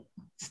and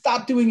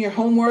stop doing your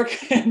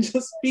homework and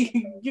just be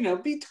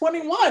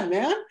 21,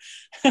 man.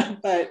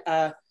 But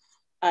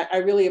I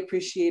really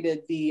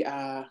appreciated the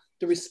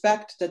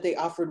respect that they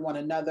offered one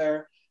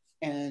another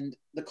and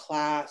the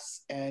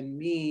class and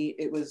me.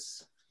 It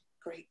was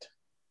great.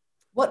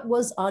 What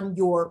was on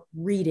your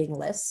reading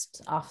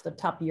list off the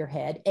top of your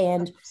head?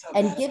 And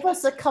give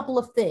us a couple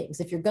of things.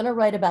 If you're going to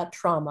write about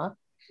trauma,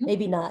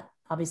 maybe not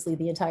obviously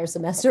the entire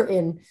semester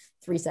in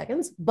 3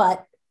 seconds,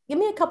 but give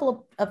me a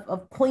couple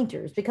of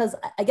pointers, because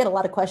I get a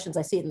lot of questions.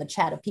 I see it in the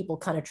chat of people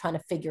kind of trying to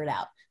figure it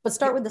out. But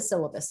start with the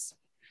syllabus.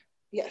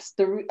 Yes,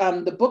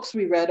 the books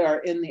we read are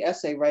in the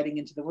essay Writing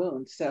into the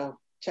Wound. So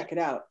check it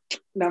out.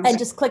 And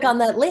just click on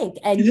that link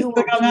and you will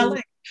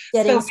be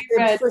getting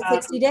Scribd for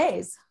 60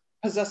 days.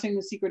 Possessing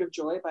the Secret of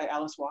Joy by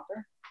Alice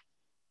Walker.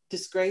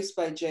 Disgrace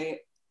by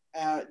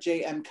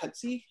J.M.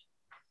 Cutsey.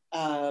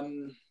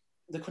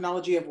 The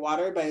Chronology of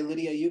Water by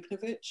Lydia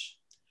Yuknovich.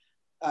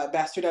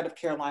 Bastard Out of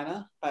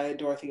Carolina by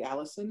Dorothy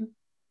Allison.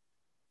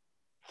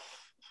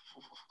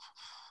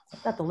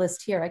 I've got the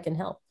list here. I can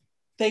help.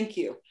 Thank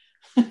you.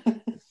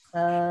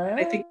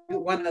 I think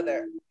one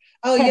other.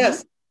 Oh,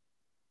 yes.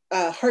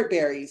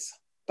 Heartberries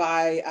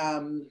by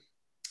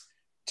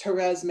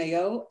Therese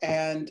Mayo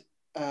and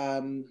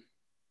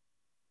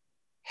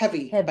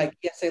Heavy by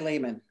P.S.A.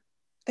 Lehman.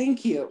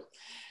 Thank you.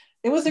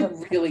 It was a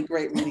really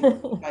great reading,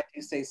 if I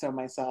do say so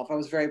myself. I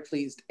was very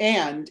pleased.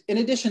 And in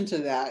addition to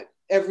that,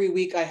 every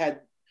week I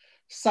had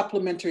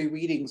supplementary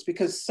readings,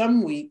 because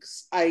some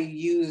weeks I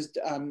used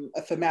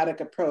a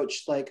thematic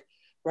approach, like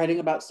writing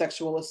about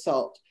sexual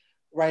assault,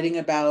 writing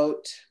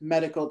about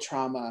medical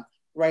trauma,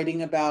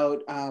 writing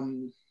about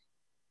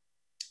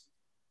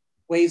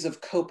ways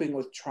of coping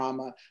with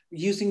trauma,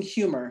 using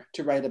humor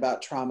to write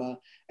about trauma.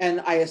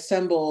 And I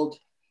assembled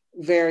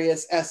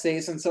various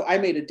essays. And so I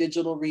made a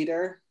digital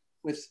reader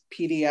with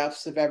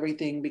PDFs of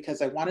everything,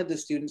 because I wanted the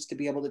students to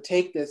be able to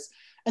take this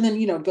and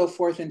then, go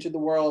forth into the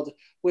world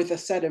with a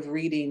set of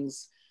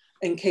readings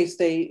in case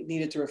they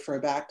needed to refer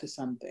back to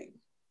something.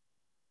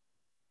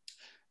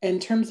 In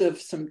terms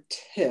of some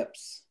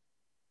tips,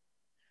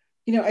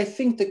 I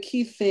think the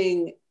key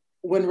thing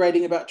when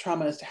writing about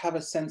trauma is to have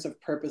a sense of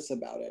purpose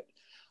about it.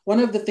 One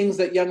of the things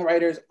that young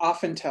writers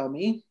often tell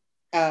me,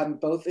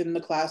 both in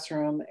the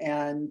classroom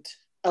and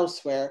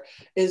elsewhere,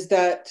 is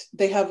that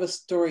they have a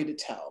story to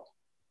tell,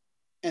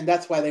 and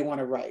that's why they want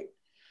to write.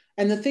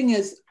 And the thing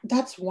is,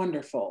 that's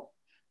wonderful,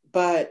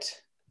 but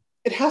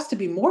it has to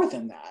be more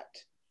than that.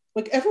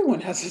 Like,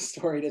 everyone has a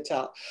story to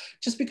tell.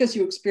 Just because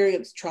you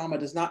experience trauma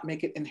does not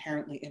make it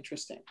inherently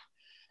interesting.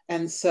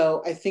 And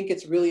so I think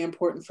it's really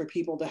important for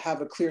people to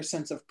have a clear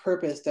sense of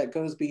purpose that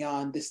goes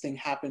beyond this thing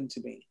happened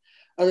to me.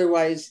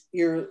 Otherwise,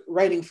 you're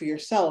writing for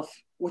yourself,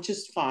 which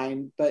is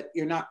fine, but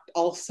you're not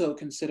also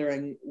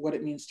considering what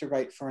it means to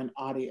write for an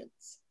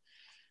audience.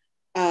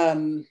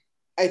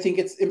 I think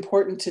it's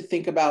important to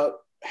think about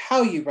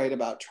how you write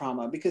about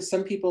trauma, because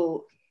some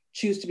people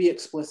choose to be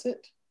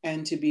explicit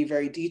and to be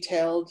very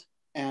detailed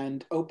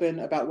and open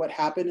about what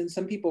happened, and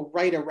some people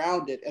write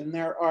around it. And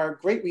there are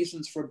great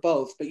reasons for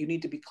both, but you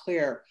need to be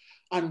clear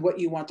on what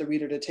you want the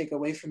reader to take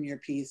away from your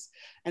piece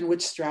and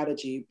which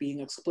strategy, being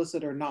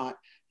explicit or not,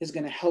 is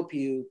going to help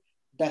you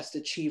best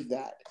achieve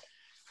that.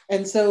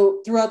 And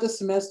so throughout the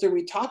semester,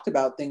 we talked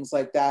about things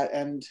like that,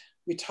 and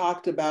we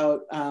talked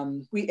about,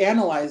 we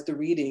analyzed the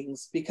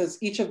readings because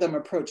each of them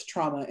approached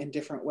trauma in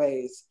different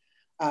ways,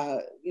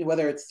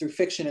 whether it's through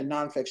fiction and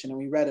nonfiction, and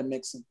we read a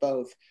mix of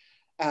both.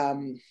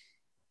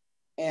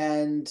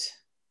 And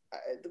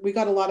we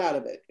got a lot out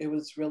of it. It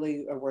was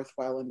really a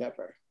worthwhile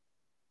endeavor.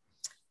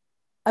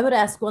 I would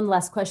ask one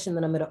last question,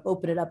 then I'm going to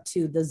open it up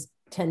to the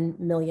 10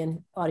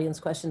 million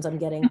audience questions I'm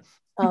getting.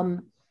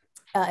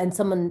 And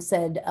someone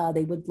said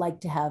they would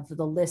like to have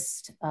the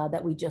list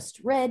that we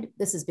just read.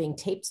 This is being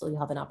taped, so you'll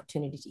have an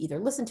opportunity to either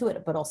listen to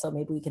it, but also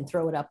maybe we can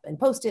throw it up and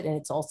post it. And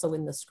it's also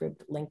in the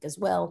Scribd link as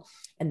well.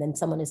 And then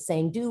someone is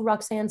saying, do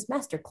Roxane's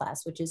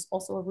masterclass, which is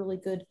also a really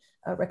good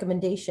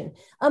recommendation.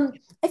 I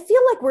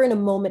feel like we're in a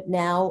moment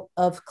now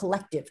of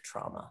collective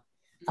trauma.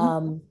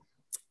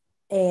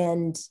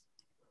 And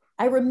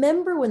I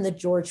remember when the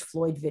George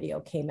Floyd video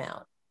came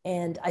out,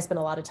 And I spent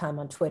a lot of time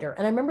on Twitter.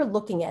 And I remember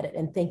looking at it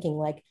and thinking,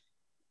 like,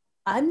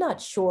 I'm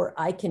not sure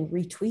I can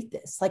retweet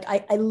this. Like,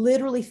 I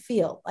literally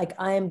feel like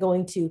I am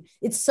going to,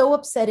 it's so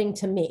upsetting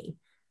to me.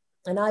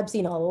 And I've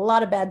seen a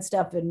lot of bad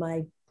stuff in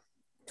my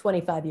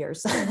 25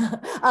 years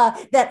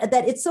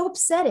that it's so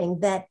upsetting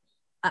that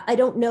I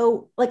don't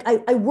know, like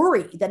I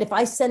worry that if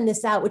I send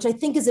this out, which I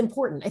think is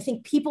important, I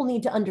think people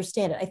need to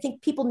understand it. I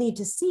think people need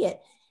to see it.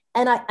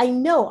 And I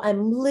know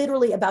I'm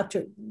literally about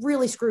to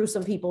really screw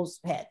some people's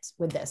heads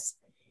with this.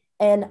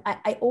 And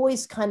I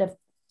always kind of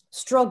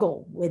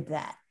struggle with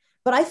that.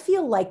 But I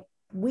feel like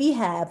we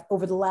have,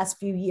 over the last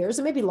few years,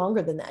 and maybe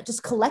longer than that,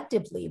 just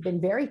collectively been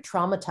very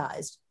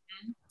traumatized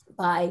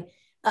by,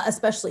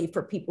 especially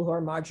for people who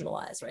are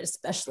marginalized, right?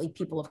 Especially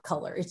people of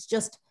color. It's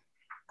just,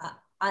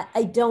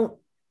 I don't,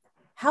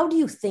 how do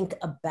you think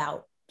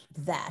about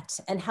that?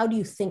 And how do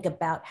you think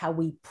about how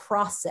we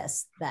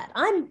process that?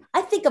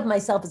 I think of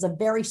myself as a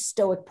very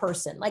stoic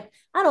person. Like,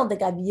 I don't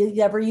think I've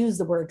ever used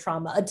the word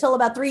trauma until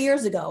about 3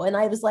 years ago. And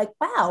I was like,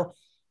 wow,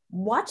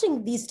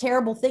 watching these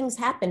terrible things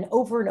happen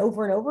over and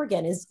over and over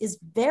again is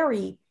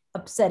very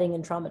upsetting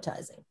and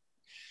traumatizing.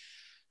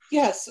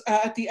 Yes,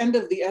 at the end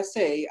of the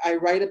essay, I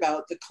write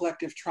about the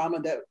collective trauma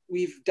that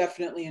we've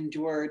definitely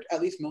endured,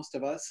 at least most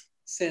of us,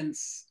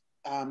 since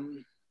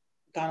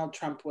Donald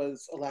Trump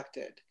was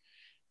elected.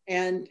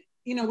 And,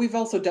 you know, we've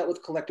also dealt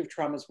with collective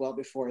trauma as well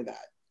before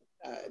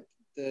that.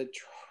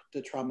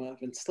 The trauma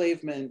of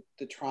enslavement,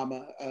 the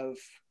trauma of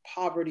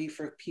poverty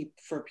for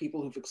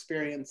people who've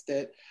experienced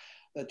it,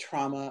 the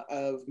trauma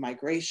of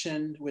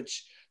migration,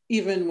 which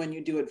even when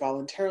you do it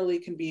voluntarily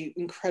can be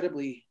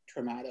incredibly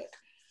traumatic.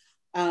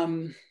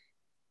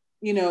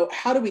 You know,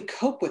 how do we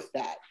cope with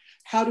that?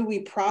 How do we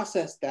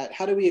process that?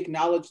 How do we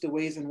acknowledge the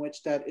ways in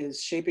which that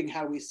is shaping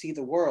how we see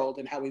the world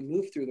and how we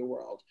move through the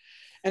world?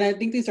 And I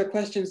think these are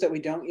questions that we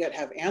don't yet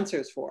have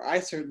answers for.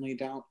 I certainly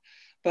don't,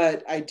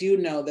 but I do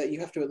know that you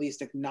have to at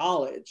least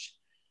acknowledge.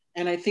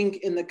 And I think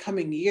in the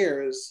coming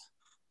years,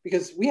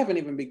 because we haven't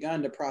even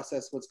begun to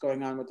process what's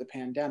going on with the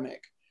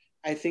pandemic,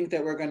 I think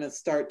that we're going to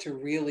start to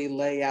really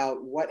lay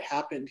out what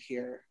happened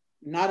here,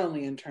 not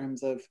only in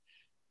terms of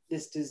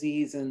this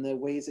disease and the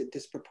ways it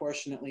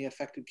disproportionately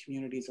affected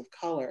communities of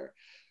color,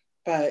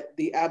 but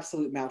the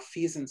absolute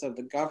malfeasance of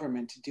the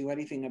government to do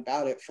anything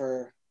about it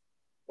for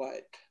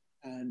what,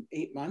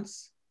 8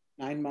 months,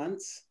 9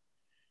 months?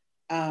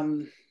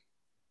 You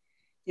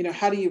know,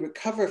 how do you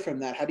recover from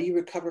that? How do you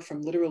recover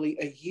from literally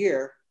a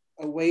year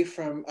away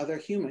from other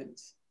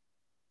humans,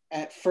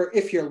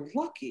 if you're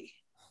lucky?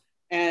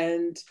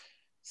 And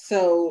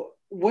so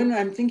when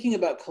I'm thinking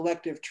about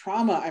collective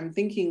trauma, I'm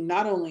thinking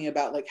not only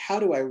about like, how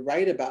do I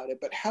write about it,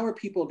 but how are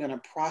people going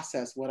to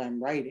process what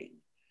I'm writing?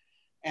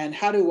 And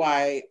how do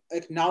I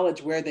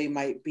acknowledge where they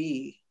might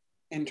be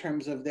in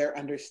terms of their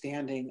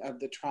understanding of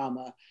the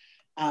trauma,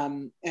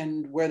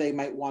 and where they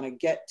might want to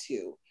get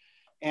to?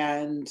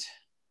 And,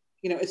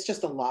 you know, it's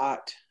just a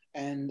lot.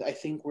 And I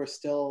think we're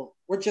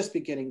just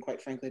beginning,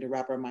 quite frankly, to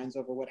wrap our minds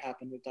over what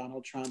happened with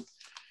Donald Trump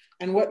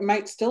and what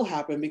might still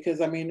happen, because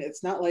I mean,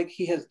 it's not like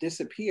he has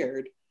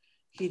disappeared.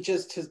 He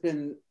just has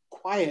been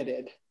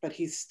quieted, but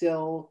he's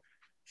still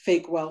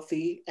fake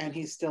wealthy, and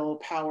he's still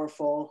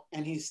powerful,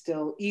 and he's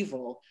still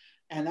evil.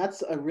 And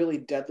that's a really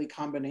deadly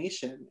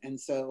combination. And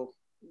so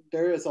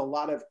there is a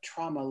lot of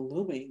trauma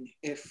looming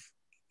if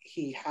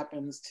he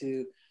happens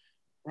to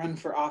run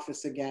for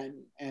office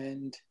again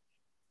and,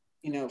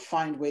 you know,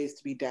 find ways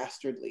to be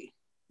dastardly.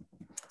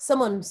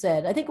 Someone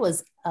said, I think it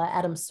was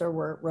Adam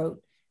Serwer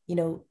wrote, you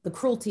know, the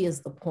cruelty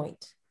is the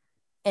point.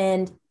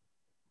 And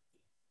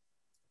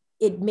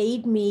it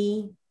made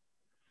me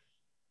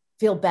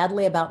feel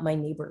badly about my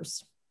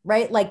neighbors,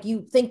 right? Like,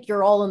 you think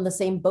you're all in the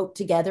same boat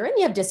together and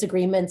you have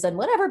disagreements and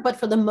whatever, but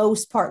for the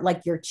most part,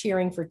 like, you're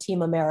cheering for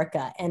Team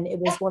America. And it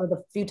was one of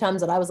the few times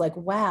that I was like,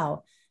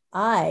 wow,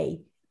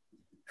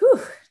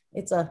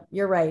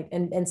 you're right.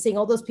 And seeing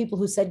all those people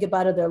who said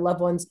goodbye to their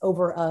loved ones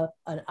over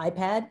an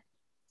iPad,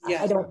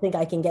 yes. I don't think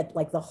I can get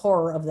like the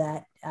horror of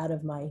that out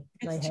of my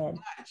head.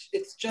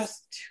 It's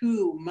just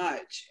too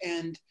much.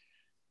 And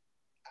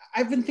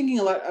I've been thinking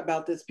a lot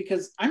about this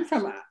because I'm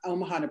from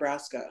Omaha,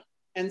 Nebraska.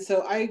 And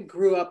so I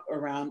grew up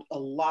around a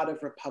lot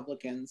of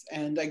Republicans,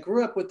 and I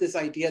grew up with this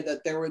idea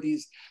that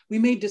we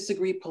may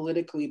disagree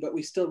politically, but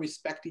we still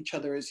respect each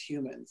other as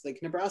humans.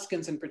 Like,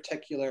 Nebraskans in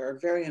particular are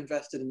very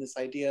invested in this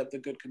idea of the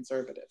good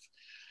conservative.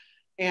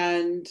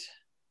 And,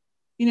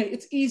 you know,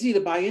 it's easy to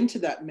buy into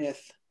that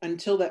myth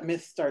until that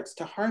myth starts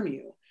to harm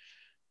you.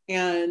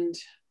 And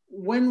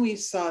when we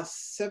saw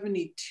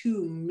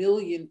 72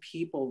 million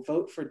people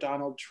vote for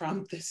Donald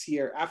Trump this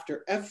year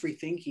after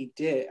everything he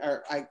did,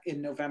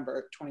 in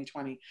November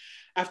 2020,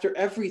 after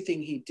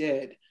everything he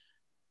did,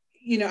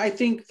 you know, I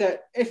think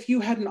that if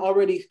you hadn't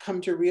already come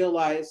to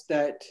realize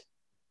that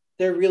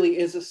there really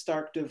is a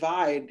stark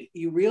divide,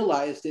 you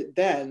realized it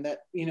then, that,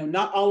 you know,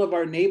 not all of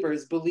our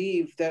neighbors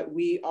believe that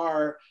we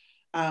are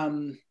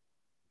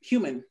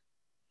human.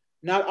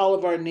 Not all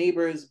of our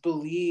neighbors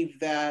believe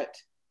that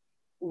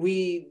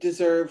we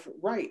deserve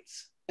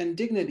rights and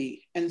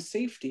dignity and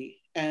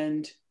safety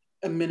and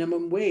a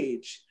minimum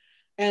wage.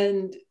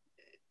 And,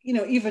 you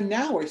know, even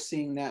now we're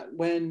seeing that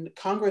when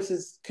Congress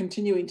is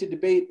continuing to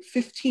debate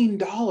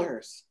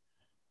 $15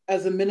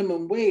 as a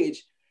minimum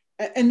wage.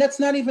 And that's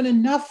not even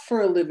enough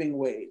for a living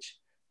wage.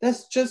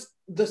 That's just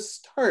the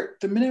start.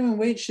 The minimum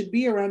wage should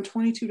be around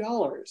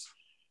 $22.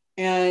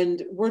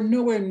 And we're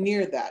nowhere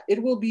near that.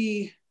 It will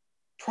be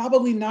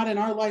probably not in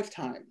our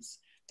lifetimes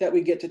that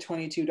we get to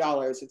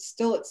 $22. It's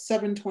still at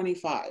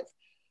 $7.25.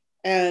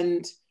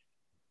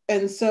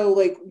 And so,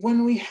 like,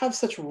 when we have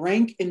such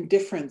rank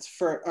indifference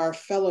for our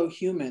fellow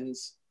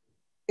humans,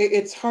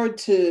 it's hard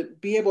to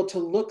be able to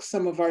look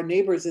some of our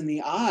neighbors in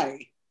the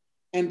eye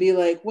and be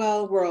like,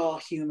 well, we're all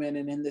human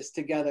and in this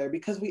together,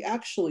 because we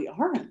actually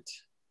aren't.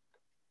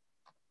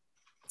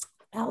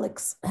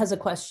 Alex has a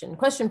question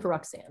for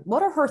Roxane.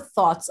 What are her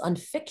thoughts on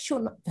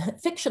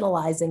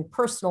fictionalizing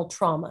personal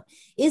trauma?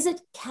 Is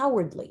it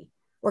cowardly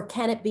or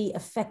can it be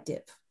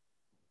effective?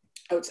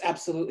 Oh, it's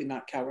absolutely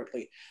not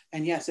cowardly.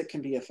 And yes, it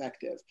can be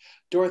effective.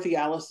 Dorothy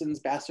Allison's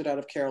Bastard Out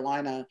of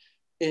Carolina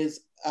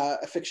is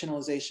a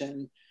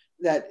fictionalization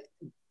that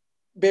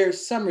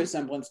bears some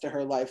resemblance to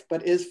her life,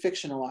 but is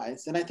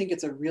fictionalized. And I think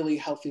it's a really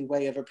healthy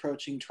way of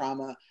approaching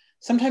trauma.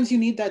 Sometimes you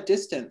need that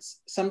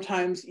distance.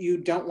 Sometimes you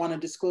don't want to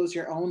disclose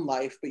your own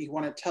life, but you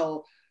want to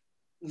tell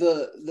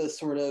the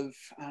sort of,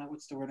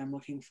 what's the word I'm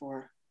looking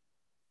for?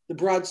 The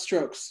broad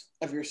strokes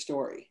of your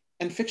story.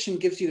 And fiction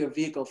gives you a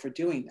vehicle for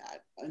doing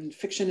that. And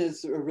fiction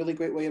is a really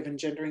great way of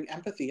engendering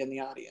empathy in the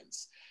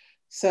audience.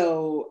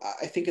 So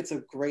I think it's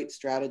a great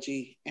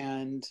strategy,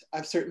 and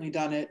I've certainly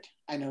done it.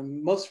 I know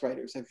most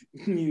writers have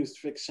used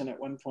fiction at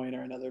one point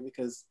or another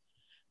because,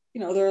 you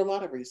know, there are a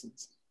lot of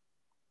reasons.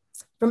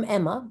 From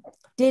Emma,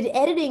 did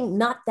editing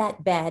Not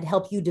That Bad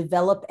help you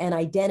develop an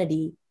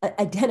identity?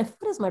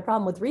 What is my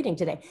problem with reading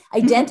today?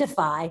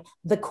 Identify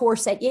the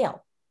course at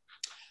Yale.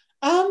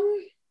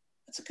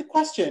 That's a good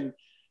question.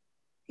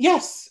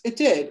 Yes, it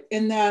did.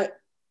 In that,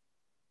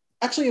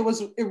 actually, it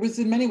was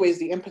in many ways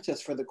the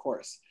impetus for the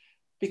course,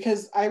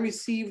 because I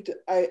received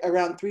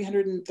around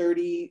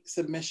 330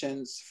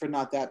 submissions for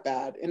Not That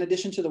Bad. In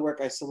addition to the work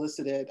I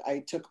solicited, I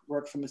took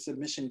work from a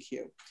submission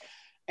queue.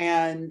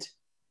 And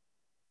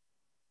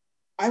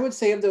I would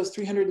say of those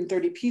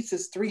 330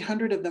 pieces,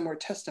 300 of them were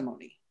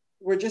testimony,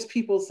 were just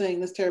people saying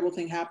this terrible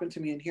thing happened to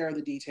me and here are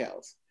the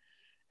details.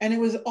 And it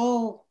was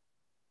all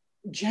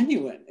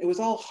genuine. It was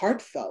all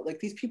heartfelt. Like,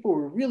 these people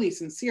were really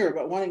sincere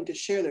about wanting to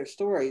share their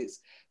stories,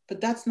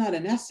 but that's not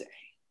an essay.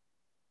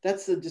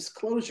 That's a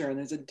disclosure, and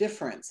there's a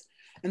difference.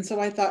 And so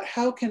I thought,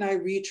 how can I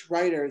reach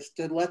writers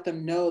to let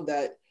them know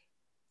that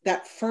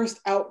that first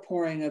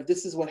outpouring of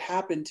this is what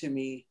happened to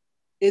me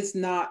is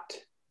not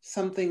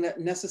something that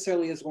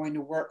necessarily is going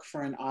to work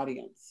for an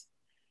audience.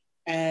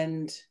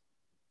 And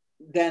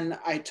then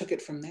I took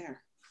it from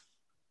there.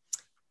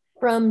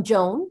 From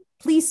Joan,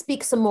 please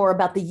speak some more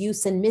about the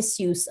use and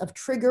misuse of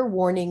trigger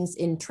warnings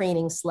in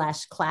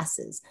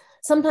training/classes.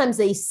 Sometimes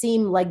they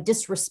seem like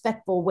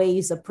disrespectful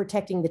ways of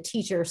protecting the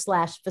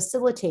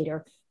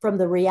teacher/facilitator from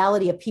the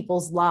reality of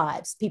people's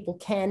lives. People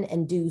can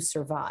and do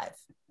survive.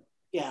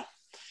 Yeah.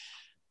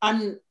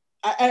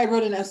 I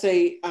wrote an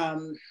essay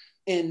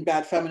in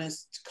Bad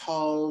Feminist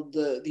called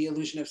The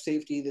Illusion of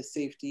Safety, the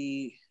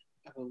Safety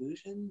of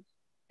Illusion.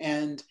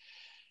 And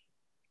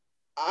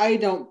I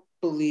don't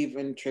believe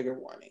in trigger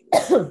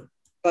warnings.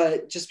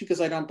 But just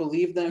because I don't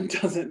believe them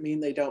doesn't mean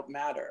they don't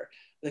matter,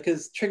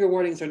 because trigger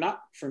warnings are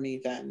not for me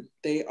then.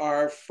 They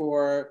are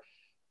for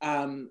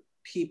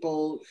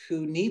people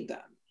who need them.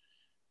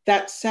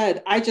 That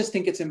said, I just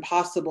think it's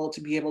impossible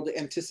to be able to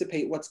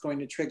anticipate what's going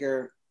to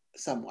trigger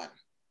someone.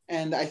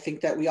 And I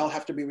think that we all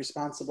have to be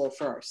responsible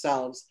for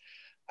ourselves.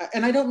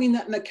 And I don't mean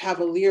that in a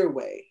cavalier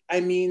way. I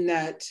mean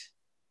that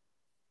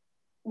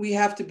we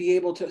have to be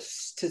able to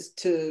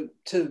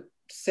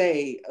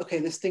say, okay,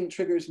 this thing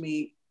triggers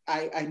me.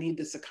 I need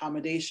this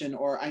accommodation,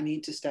 or I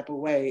need to step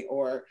away,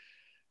 or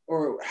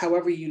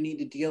however you need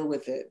to deal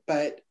with it.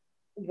 But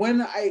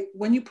when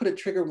you put a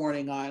trigger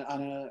warning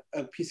on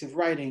a piece of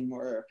writing,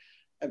 or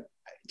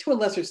to a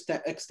lesser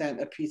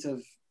extent, a piece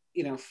of,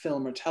 you know,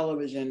 film or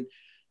television,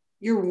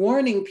 you're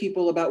warning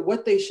people about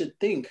what they should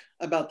think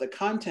about the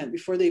content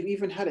before they've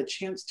even had a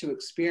chance to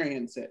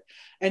experience it.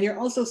 And you're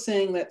also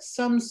saying that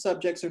some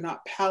subjects are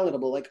not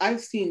palatable. Like,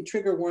 I've seen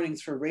trigger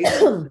warnings for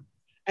racism,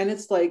 and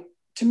it's like,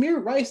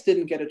 Tamir Rice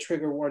didn't get a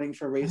trigger warning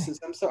for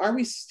racism. So are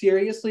we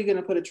seriously going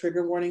to put a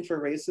trigger warning for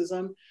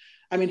racism?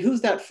 I mean,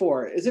 who's that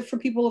for? Is it for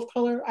people of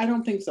color? I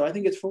don't think so. I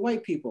think it's for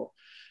white people.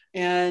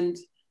 And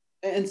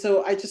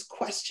so I just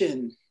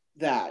question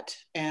that.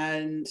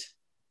 And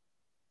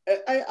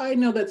I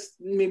know that's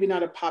maybe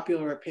not a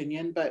popular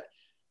opinion, but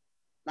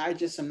I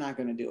just am not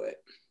going to do it.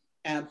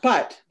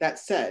 But that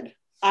said,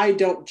 I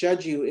don't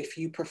judge you if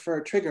you prefer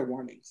trigger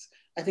warnings.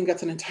 I think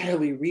that's an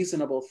entirely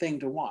reasonable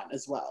thing to want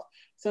as well.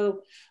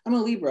 So I'm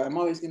a Libra. I'm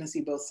always going to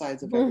see both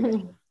sides of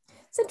everything.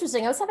 It's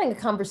interesting. I was having a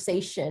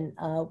conversation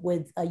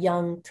with a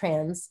young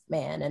trans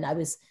man, and I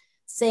was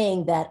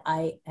saying that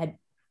I had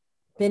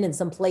been in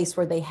some place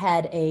where they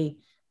had a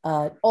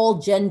all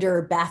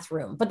gender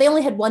bathroom, but they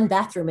only had one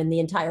bathroom in the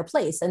entire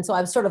place. And so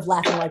I was sort of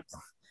laughing like,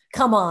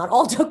 come on,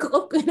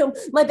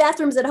 my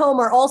bathrooms at home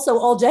are also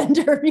all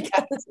gender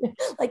because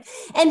like,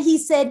 and he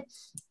said,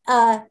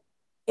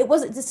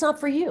 it's not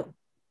for you.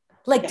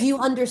 Like, do you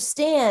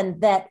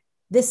understand that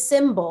this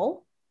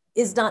symbol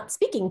is not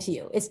speaking to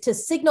you? It's to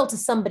signal to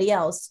somebody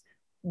else,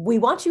 we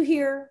want you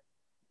here.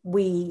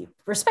 We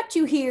respect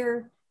you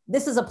here.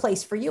 This is a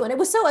place for you. And it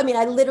was so, I mean,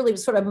 I literally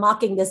was sort of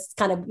mocking this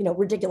kind of,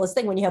 ridiculous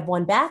thing when you have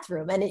one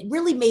bathroom. And it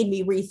really made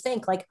me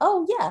rethink like,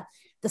 oh yeah,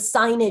 the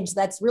signage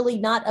that's really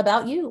not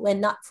about you and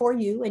not for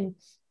you. And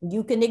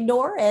you can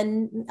ignore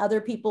and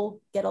other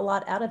people get a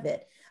lot out of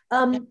it.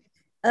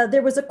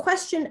 There was a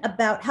question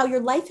about how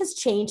your life has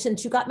changed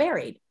since you got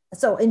married.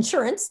 So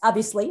insurance,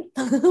 obviously,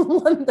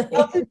 one thing.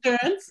 Health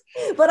insurance.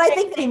 But I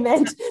think they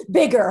meant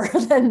bigger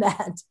than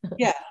that.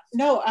 Yeah,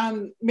 no,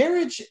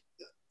 marriage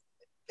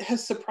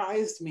has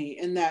surprised me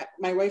in that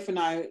my wife and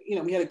I,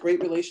 we had a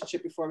great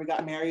relationship before we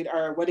got married.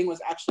 Our wedding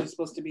was actually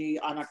supposed to be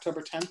on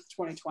October 10th,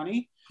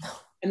 2020.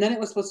 And then it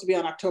was supposed to be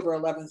on October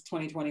 11th,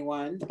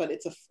 2021, but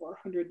it's a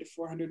 400 to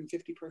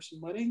 450 person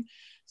wedding.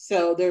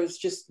 So there's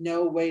just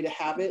no way to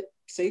have it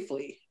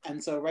safely.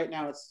 And so right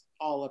now it's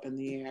all up in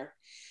the air.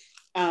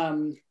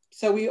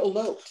 So we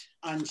eloped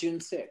on June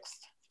 6th,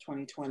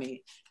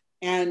 2020.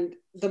 And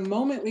the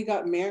moment we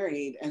got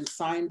married and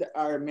signed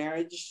our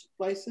marriage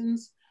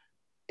license,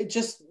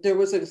 there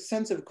was a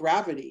sense of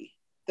gravity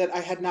that I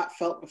had not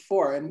felt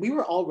before. And we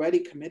were already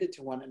committed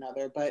to one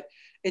another, but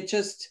it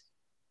just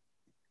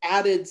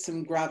added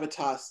some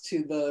gravitas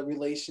to the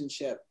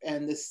relationship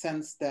and this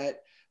sense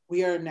that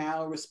we are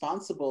now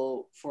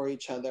responsible for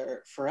each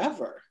other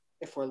forever,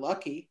 if we're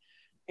lucky.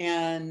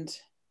 And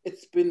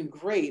it's been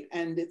great.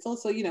 And it's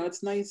also,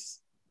 it's nice.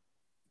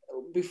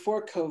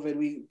 Before COVID,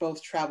 we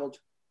both traveled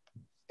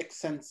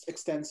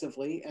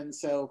extensively. And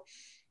so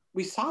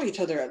we saw each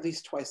other at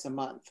least twice a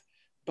month.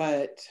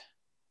 But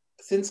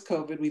since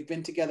COVID, we've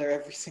been together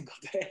every single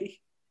day.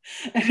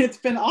 And it's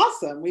been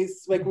awesome. We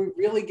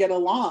really get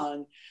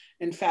along.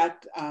 In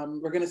fact,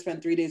 we're going to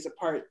spend 3 days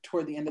apart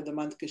toward the end of the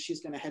month because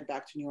she's going to head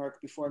back to New York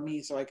before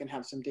me so I can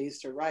have some days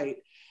to write.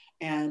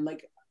 And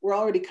we're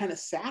already kind of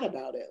sad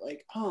about it.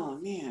 Like, oh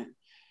man.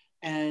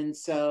 And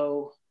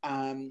so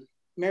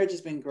marriage has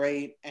been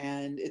great.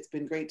 And it's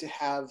been great to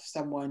have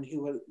someone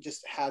who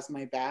just has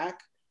my back.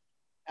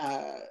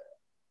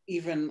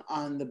 Even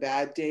on the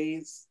bad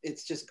days,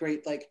 it's just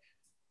great. Like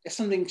if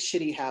something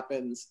shitty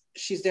happens,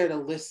 she's there to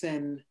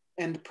listen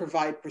and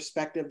provide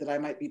perspective that I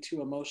might be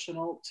too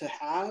emotional to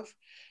have.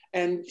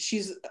 And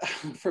she's,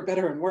 for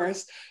better and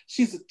worse,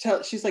 she's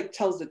tells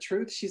the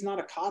truth. She's not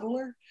a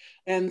coddler.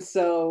 And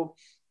so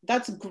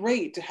that's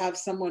great to have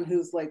someone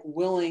who's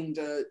willing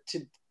to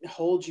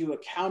hold you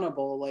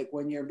accountable,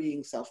 when you're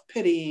being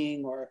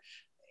self-pitying or,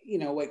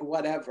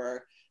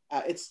 whatever.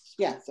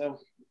 So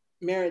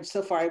marriage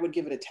so far, I would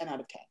give it a 10 out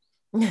of 10.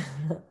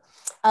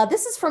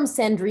 This is from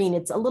Sandrine.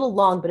 It's a little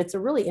long, but it's a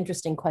really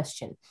interesting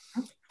question.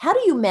 How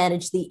do you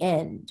manage the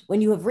end when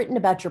you have written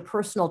about your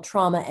personal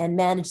trauma and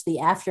manage the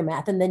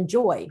aftermath and then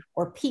joy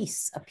or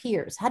peace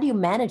appears? How do you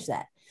manage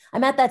that?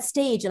 I'm at that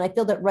stage and I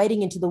feel that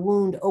writing into the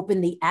wound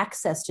opened the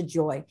access to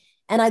joy.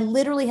 And I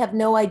literally have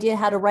no idea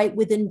how to write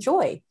within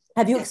joy.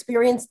 Have you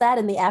experienced that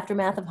in the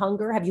aftermath of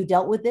hunger? Have you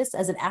dealt with this?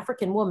 As an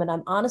African woman,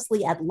 I'm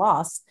honestly at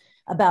loss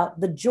about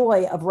the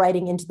joy of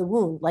writing into the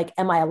wound.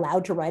 Am I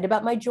allowed to write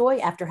about my joy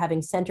after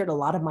having centered a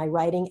lot of my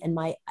writing and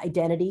my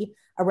identity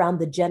around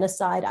the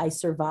genocide I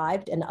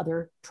survived and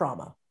other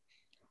trauma?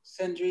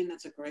 Sandrine,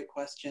 that's a great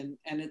question.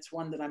 And it's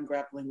one that I'm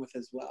grappling with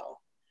as well.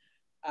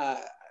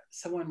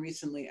 Someone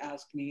recently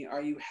asked me,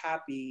 are you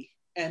happy?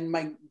 And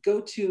my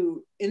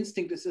go-to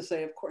instinct is to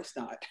say, of course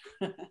not.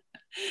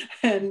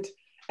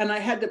 And I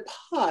had to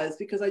pause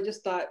because I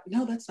just thought,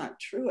 no, that's not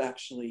true,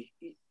 actually.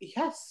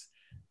 Yes,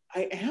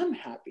 I am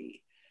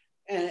happy.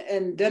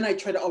 And then I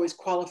try to always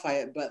qualify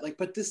it,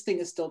 but this thing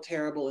is still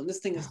terrible and this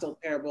thing is still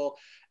terrible.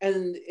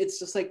 And it's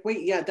just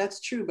wait, yeah, that's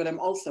true, but I'm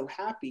also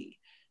happy.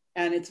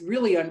 And it's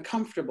really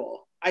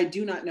uncomfortable. I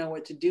do not know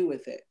what to do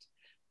with it.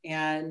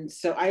 And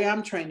so I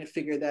am trying to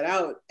figure that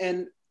out.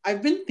 And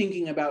I've been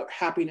thinking about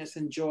happiness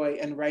and joy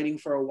and writing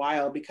for a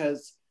while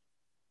because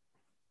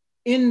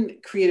in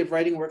creative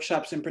writing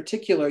workshops in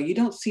particular, you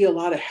don't see a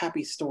lot of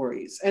happy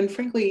stories. And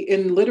frankly,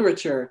 in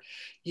literature,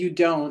 you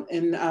don't.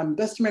 In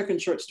Best American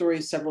Short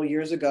Stories several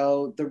years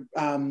ago,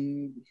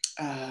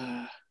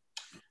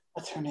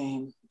 what's her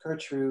name?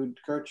 Gertrude,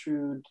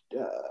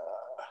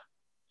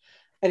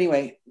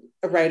 anyway,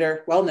 a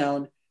writer,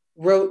 well-known,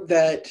 wrote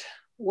that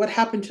what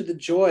happened to the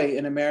joy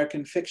in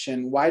American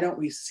fiction? Why don't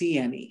we see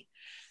any?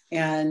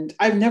 And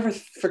I've never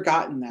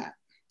forgotten that.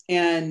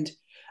 And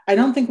I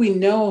don't think we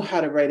know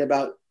how to write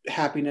about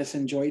happiness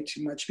and joy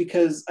too much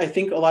because I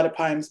think a lot of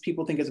times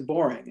people think it's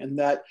boring and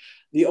that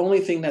the only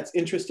thing that's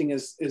interesting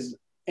is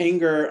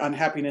anger,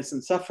 unhappiness,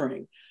 and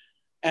suffering.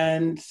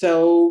 And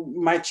so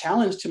my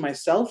challenge to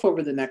myself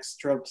over the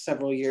next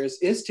several years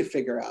is to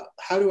figure out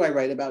how do I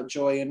write about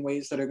joy in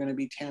ways that are going to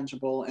be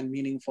tangible and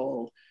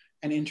meaningful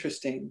and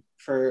interesting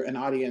for an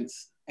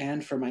audience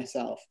and for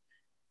myself.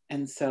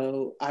 And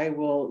so I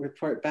will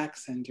report back,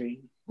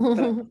 Sandrine. But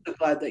I'm so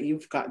glad that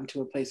you've gotten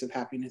to a place of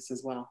happiness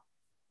as well.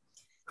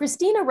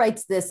 Christina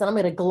writes this, and I'm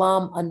going to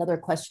glom another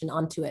question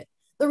onto it.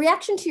 The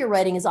reaction to your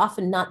writing is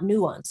often not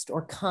nuanced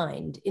or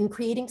kind. In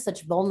creating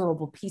such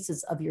vulnerable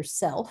pieces of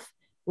yourself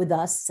with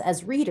us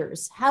as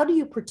readers, how do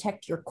you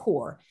protect your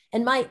core?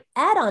 And my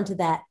add-on to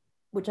that,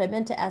 which I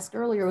meant to ask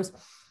earlier, was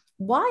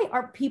why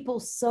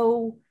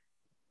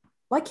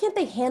can't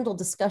they handle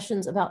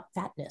discussions about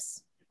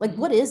fatness? Like,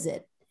 what is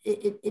it?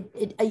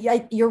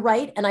 You're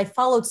right. And I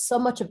followed so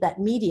much of that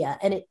media,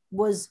 and it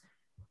was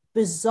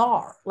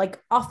bizarre,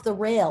 like off the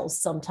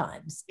rails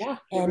sometimes. Yeah.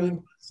 And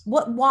really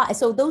why?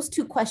 So those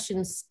two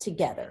questions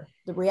together,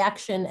 the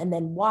reaction, and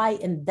then why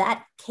in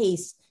that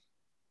case,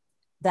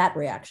 that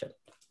reaction.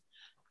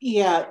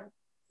 Yeah.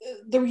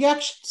 The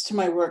reactions to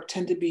my work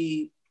tend to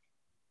be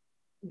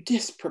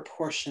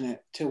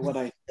disproportionate to what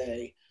I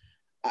say.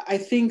 I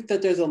think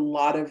that there's a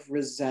lot of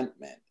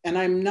resentment, and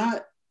I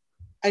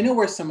know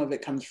where some of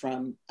it comes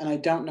from, and I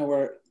don't know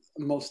where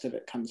most of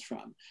it comes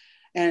from.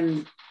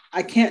 And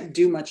I can't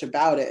do much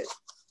about it.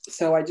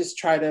 So I just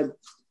try to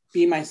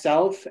be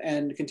myself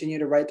and continue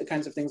to write the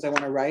kinds of things I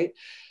want to write.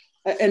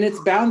 And it's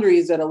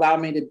boundaries that allow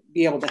me to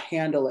be able to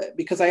handle it,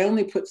 because I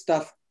only put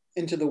stuff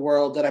into the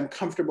world that I'm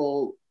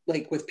comfortable,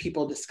 like, with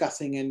people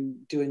discussing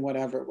and doing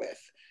whatever with.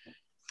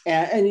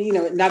 And you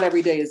know, not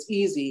every day is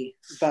easy,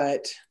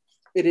 but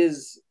it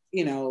is,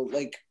 you know,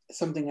 like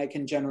something I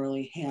can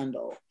generally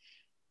handle.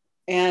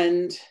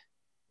 And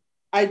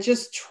I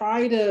just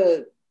try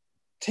to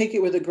take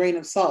it with a grain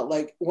of salt.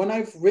 Like, when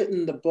I've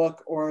written the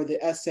book or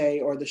the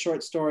essay or the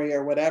short story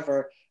or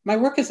whatever, my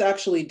work is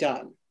actually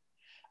done.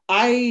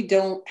 I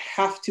don't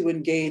have to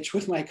engage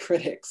with my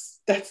critics.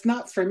 That's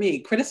not for me.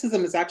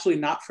 Criticism is actually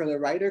not for the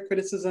writer.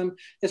 Criticism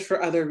is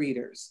for other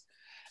readers.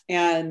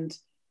 And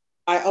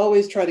I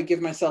always try to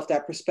give myself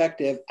that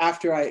perspective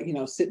after I, you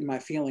know, sit in my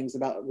feelings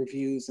about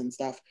reviews and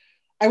stuff.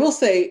 I will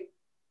say,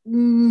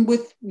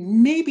 with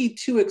maybe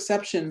two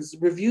exceptions,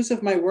 reviews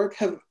of my work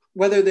have,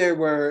 whether they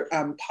were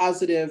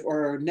positive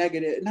or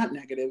negative, not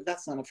negative,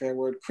 that's not a fair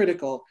word,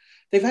 critical,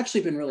 they've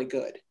actually been really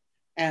good.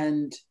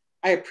 And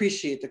I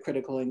appreciate the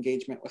critical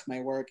engagement with my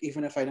work,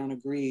 even if I don't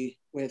agree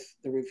with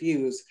the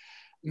reviews.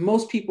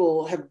 Most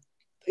people have,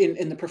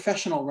 in the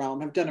professional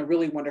realm, have done a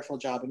really wonderful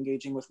job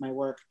engaging with my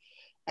work.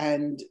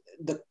 And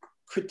the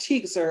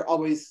critiques are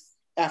always,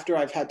 after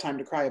I've had time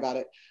to cry about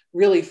it,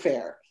 really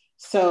fair.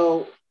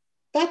 So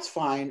that's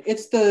fine.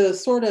 It's the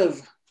sort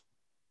of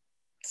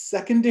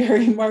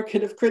secondary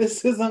market of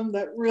criticism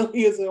that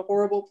really is a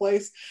horrible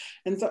place.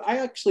 And so I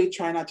actually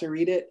try not to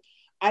read it.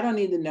 I don't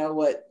need to know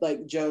what,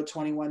 like, Joe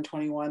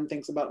 2121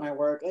 thinks about my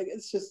work. Like,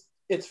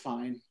 it's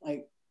fine.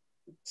 Like,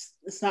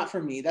 it's not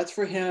for me. That's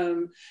for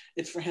him.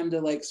 It's for him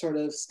to, like, sort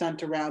of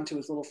stunt around to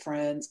his little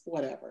friends,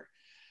 whatever.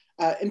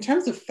 In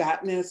terms of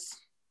fatness,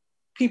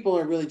 people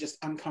are really just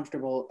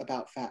uncomfortable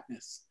about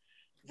fatness.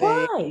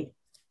 Why?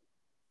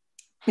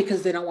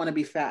 Because they don't want to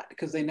be fat,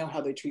 because they know how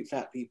they treat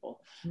fat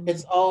people.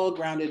 It's all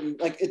grounded in,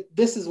 like,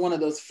 this is one of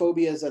those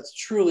phobias that's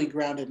truly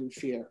grounded in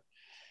fear.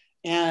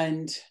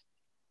 And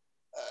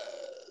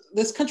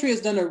this country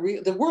has done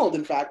the world,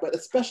 in fact, but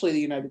especially the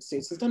United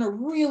States, has done a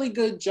really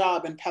good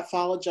job in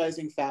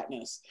pathologizing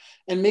fatness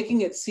and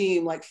making it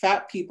seem like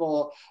fat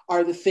people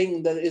are the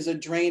thing that is a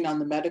drain on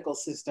the medical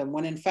system,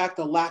 when in fact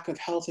the lack of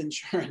health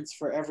insurance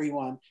for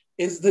everyone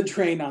is the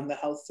drain on the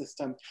health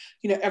system.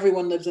 You know,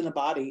 everyone lives in a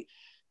body.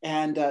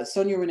 And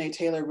Sonia Renee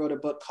Taylor wrote a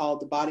book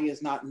called The Body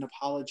Is Not an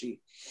Apology.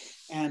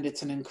 And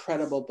it's an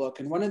incredible book.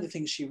 And one of the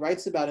things she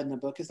writes about in the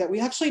book is that we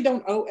actually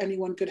don't owe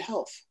anyone good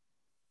health.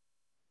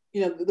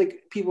 You know,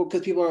 like,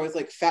 because people are always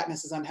like,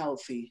 fatness is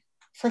unhealthy.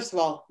 First of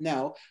all,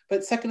 no.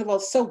 But second of all,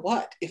 so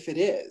what if it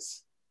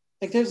is?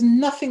 Like, there's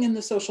nothing in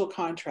the social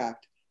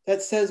contract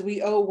that says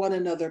we owe one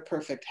another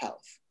perfect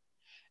health.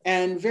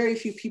 And very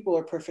few people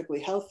are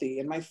perfectly healthy.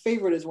 And my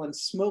favorite is when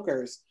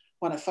smokers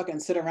want to fucking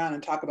sit around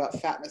and talk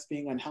about fatness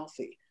being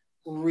unhealthy.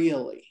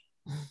 Really?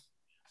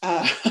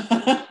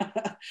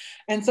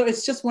 And so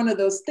it's just one of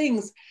those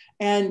things.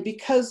 And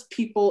because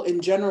people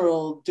in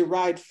general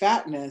deride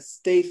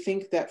fatness, they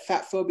think that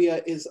fat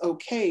phobia is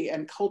okay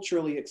and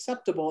culturally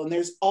acceptable. And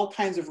there's all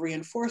kinds of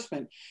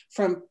reinforcement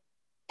from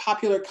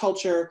popular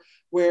culture,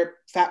 where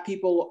fat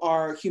people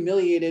are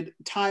humiliated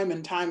time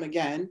and time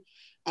again,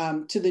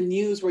 to the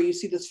news, where you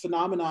see this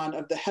phenomenon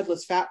of the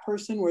headless fat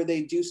person, where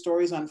they do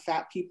stories on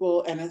fat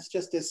people, and it's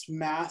just this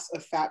mass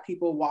of fat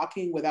people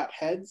walking without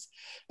heads.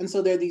 And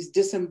so they're these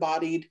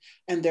disembodied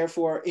and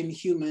therefore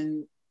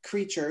inhuman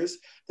creatures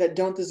that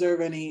don't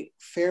deserve any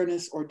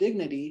fairness or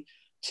dignity,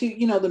 to,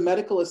 you know, the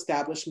medical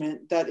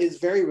establishment that is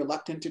very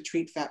reluctant to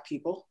treat fat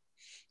people.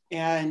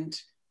 And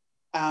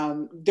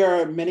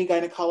there are many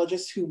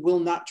gynecologists who will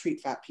not treat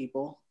fat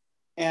people.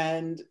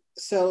 And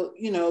so,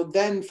 you know,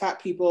 then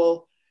fat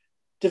people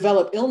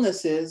develop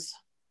illnesses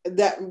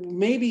that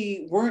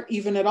maybe weren't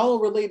even at all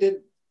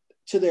related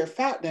to their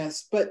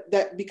fatness, but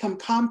that become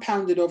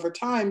compounded over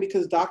time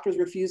because doctors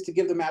refuse to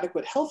give them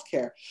adequate health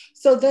care.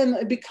 So then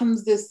it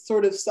becomes this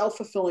sort of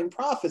self-fulfilling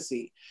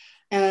prophecy.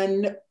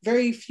 And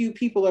very few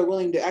people are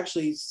willing to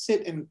actually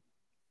sit and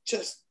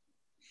just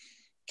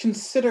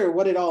consider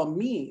what it all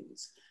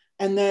means.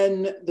 And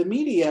then the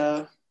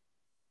media,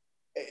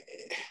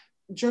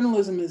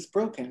 journalism is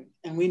broken,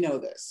 and we know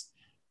this.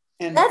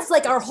 And that's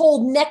like our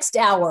whole next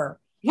hour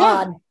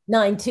on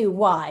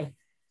 92Y.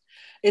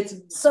 It's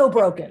so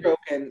broken.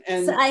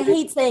 And so I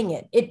hate saying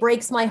it. It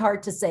breaks my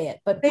heart to say it,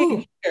 but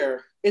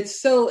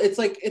it's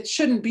like, it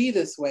shouldn't be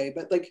this way,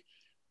 but like,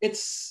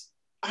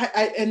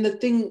 and the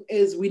thing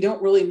is, we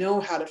don't really know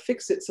how to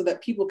fix it so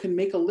that people can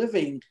make a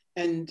living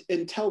and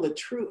tell the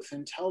truth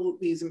and tell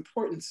these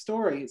important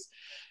stories.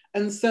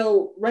 And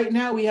so right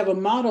now we have a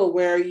model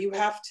where you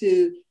have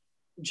to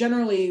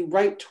generally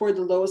write toward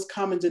the lowest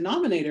common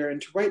denominator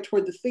and to write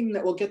toward the thing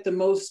that will get the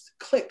most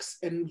clicks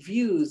and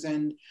views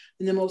and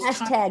the most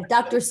hashtag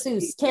Dr.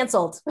 Seuss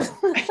canceled.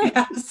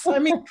 Yes, I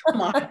mean,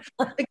 come on.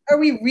 Like, are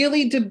we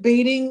really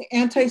debating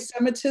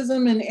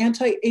anti-Semitism and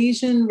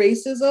anti-Asian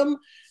racism?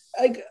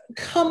 Like,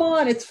 come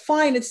on, it's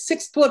fine. It's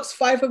 6 books,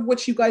 5 of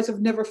which you guys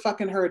have never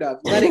fucking heard of.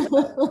 Let it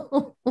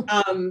go.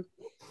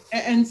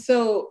 And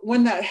so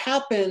when that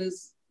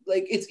happens,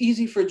 like, it's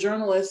easy for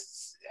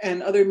journalists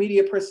and other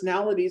media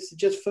personalities to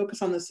just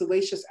focus on the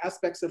salacious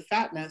aspects of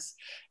fatness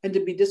and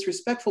to be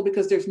disrespectful,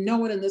 because there's no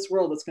one in this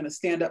world that's going to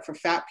stand up for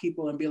fat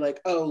people and be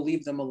like, oh,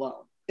 leave them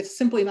alone. It's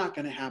simply not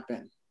going to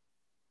happen.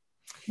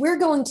 We're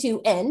going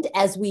to end,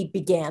 as we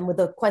began,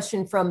 with a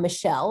question from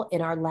Michelle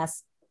in our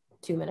last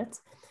 2 minutes.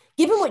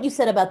 Given what you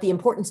said about the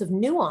importance of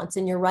nuance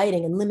in your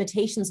writing and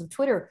limitations of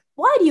Twitter,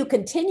 why do you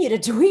continue to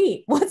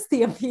tweet? What's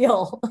the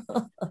appeal?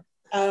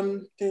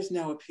 There's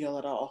no appeal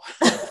at all.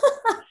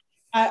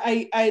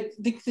 I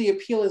think the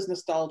appeal is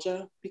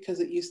nostalgia, because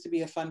it used to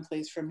be a fun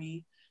place for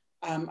me.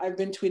 I've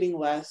been tweeting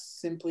less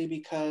simply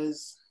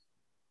because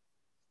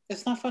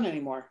it's not fun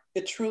anymore.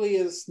 It truly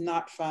is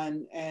not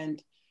fun.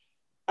 And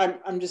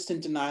I'm just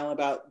in denial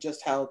about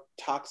just how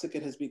toxic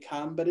it has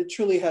become, but it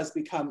truly has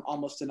become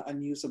almost an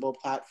unusable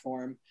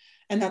platform.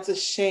 And that's a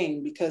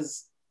shame,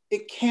 because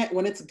it can't,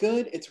 when it's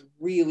good, it's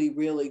really,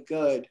 really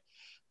good.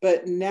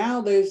 But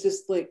now there's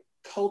this like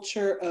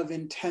culture of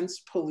intense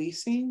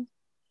policing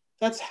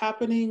that's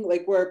happening,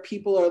 like where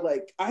people are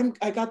like,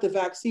 I got the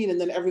vaccine, and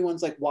then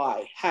everyone's like,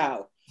 why,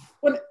 how?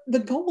 When the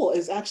goal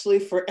is actually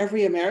for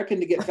every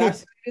American to get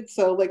vaccinated.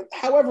 So like,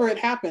 however it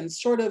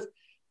happens, sort of,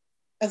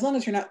 as long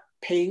as you're not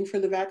paying for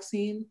the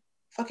vaccine,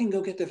 fucking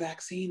go get the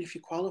vaccine if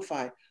you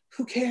qualify.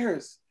 Who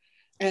cares?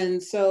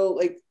 And so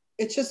like,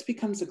 it just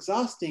becomes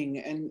exhausting,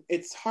 and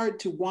it's hard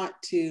to want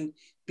to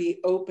be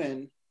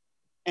open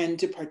and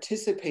to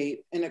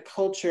participate in a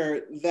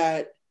culture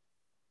that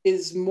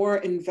is more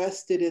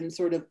invested in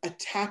sort of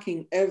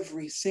attacking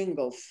every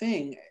single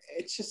thing.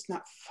 It's just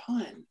not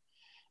fun.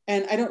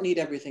 And I don't need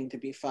everything to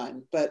be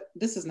fun, but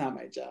this is not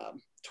my job.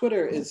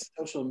 Twitter is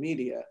social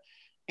media.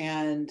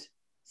 And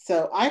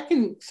so I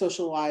can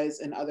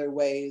socialize in other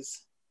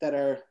ways that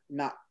are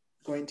not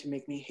going to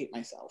make me hate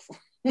myself.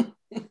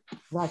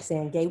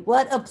 Roxane Gay,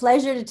 what a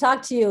pleasure to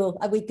talk to you.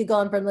 We could go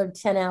on for another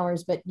 10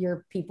 hours, but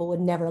your people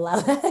would never allow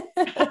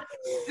that.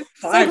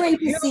 So great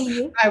to see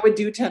you. I would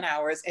do 10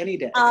 hours any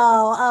day.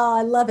 Oh,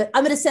 I love it.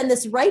 I'm going to send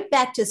this right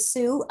back to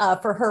Sue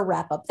for her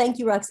wrap up. Thank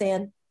you,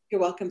 Roxane.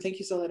 You're welcome. Thank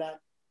you, Soledad.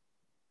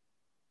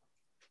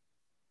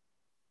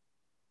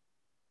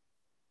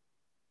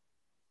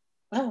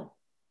 Oh.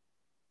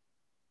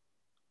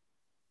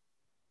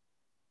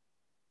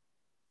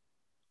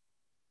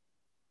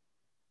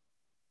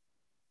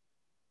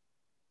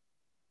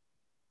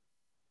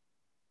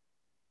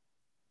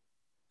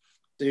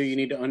 Sue, you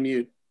need to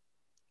unmute.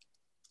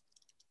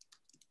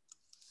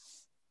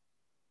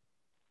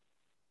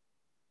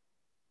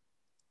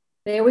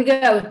 There we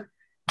go.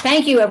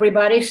 Thank you,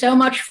 everybody, so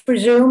much for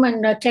Zoom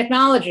and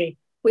technology.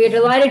 We are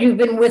delighted you've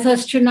been with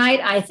us tonight.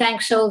 I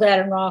thank Soledad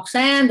and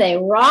Roxane. They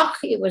rock.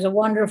 It was a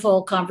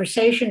wonderful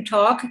conversation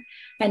talk.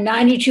 And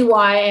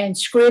 92Y and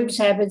Scribd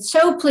have been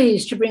so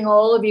pleased to bring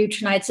all of you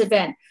tonight's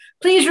event.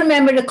 Please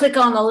remember to click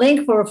on the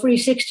link for a free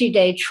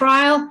 60-day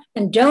trial.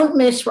 And don't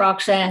miss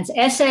Roxane's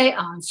essay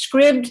on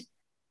Scribd.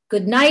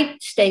 Good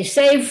night. Stay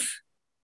safe.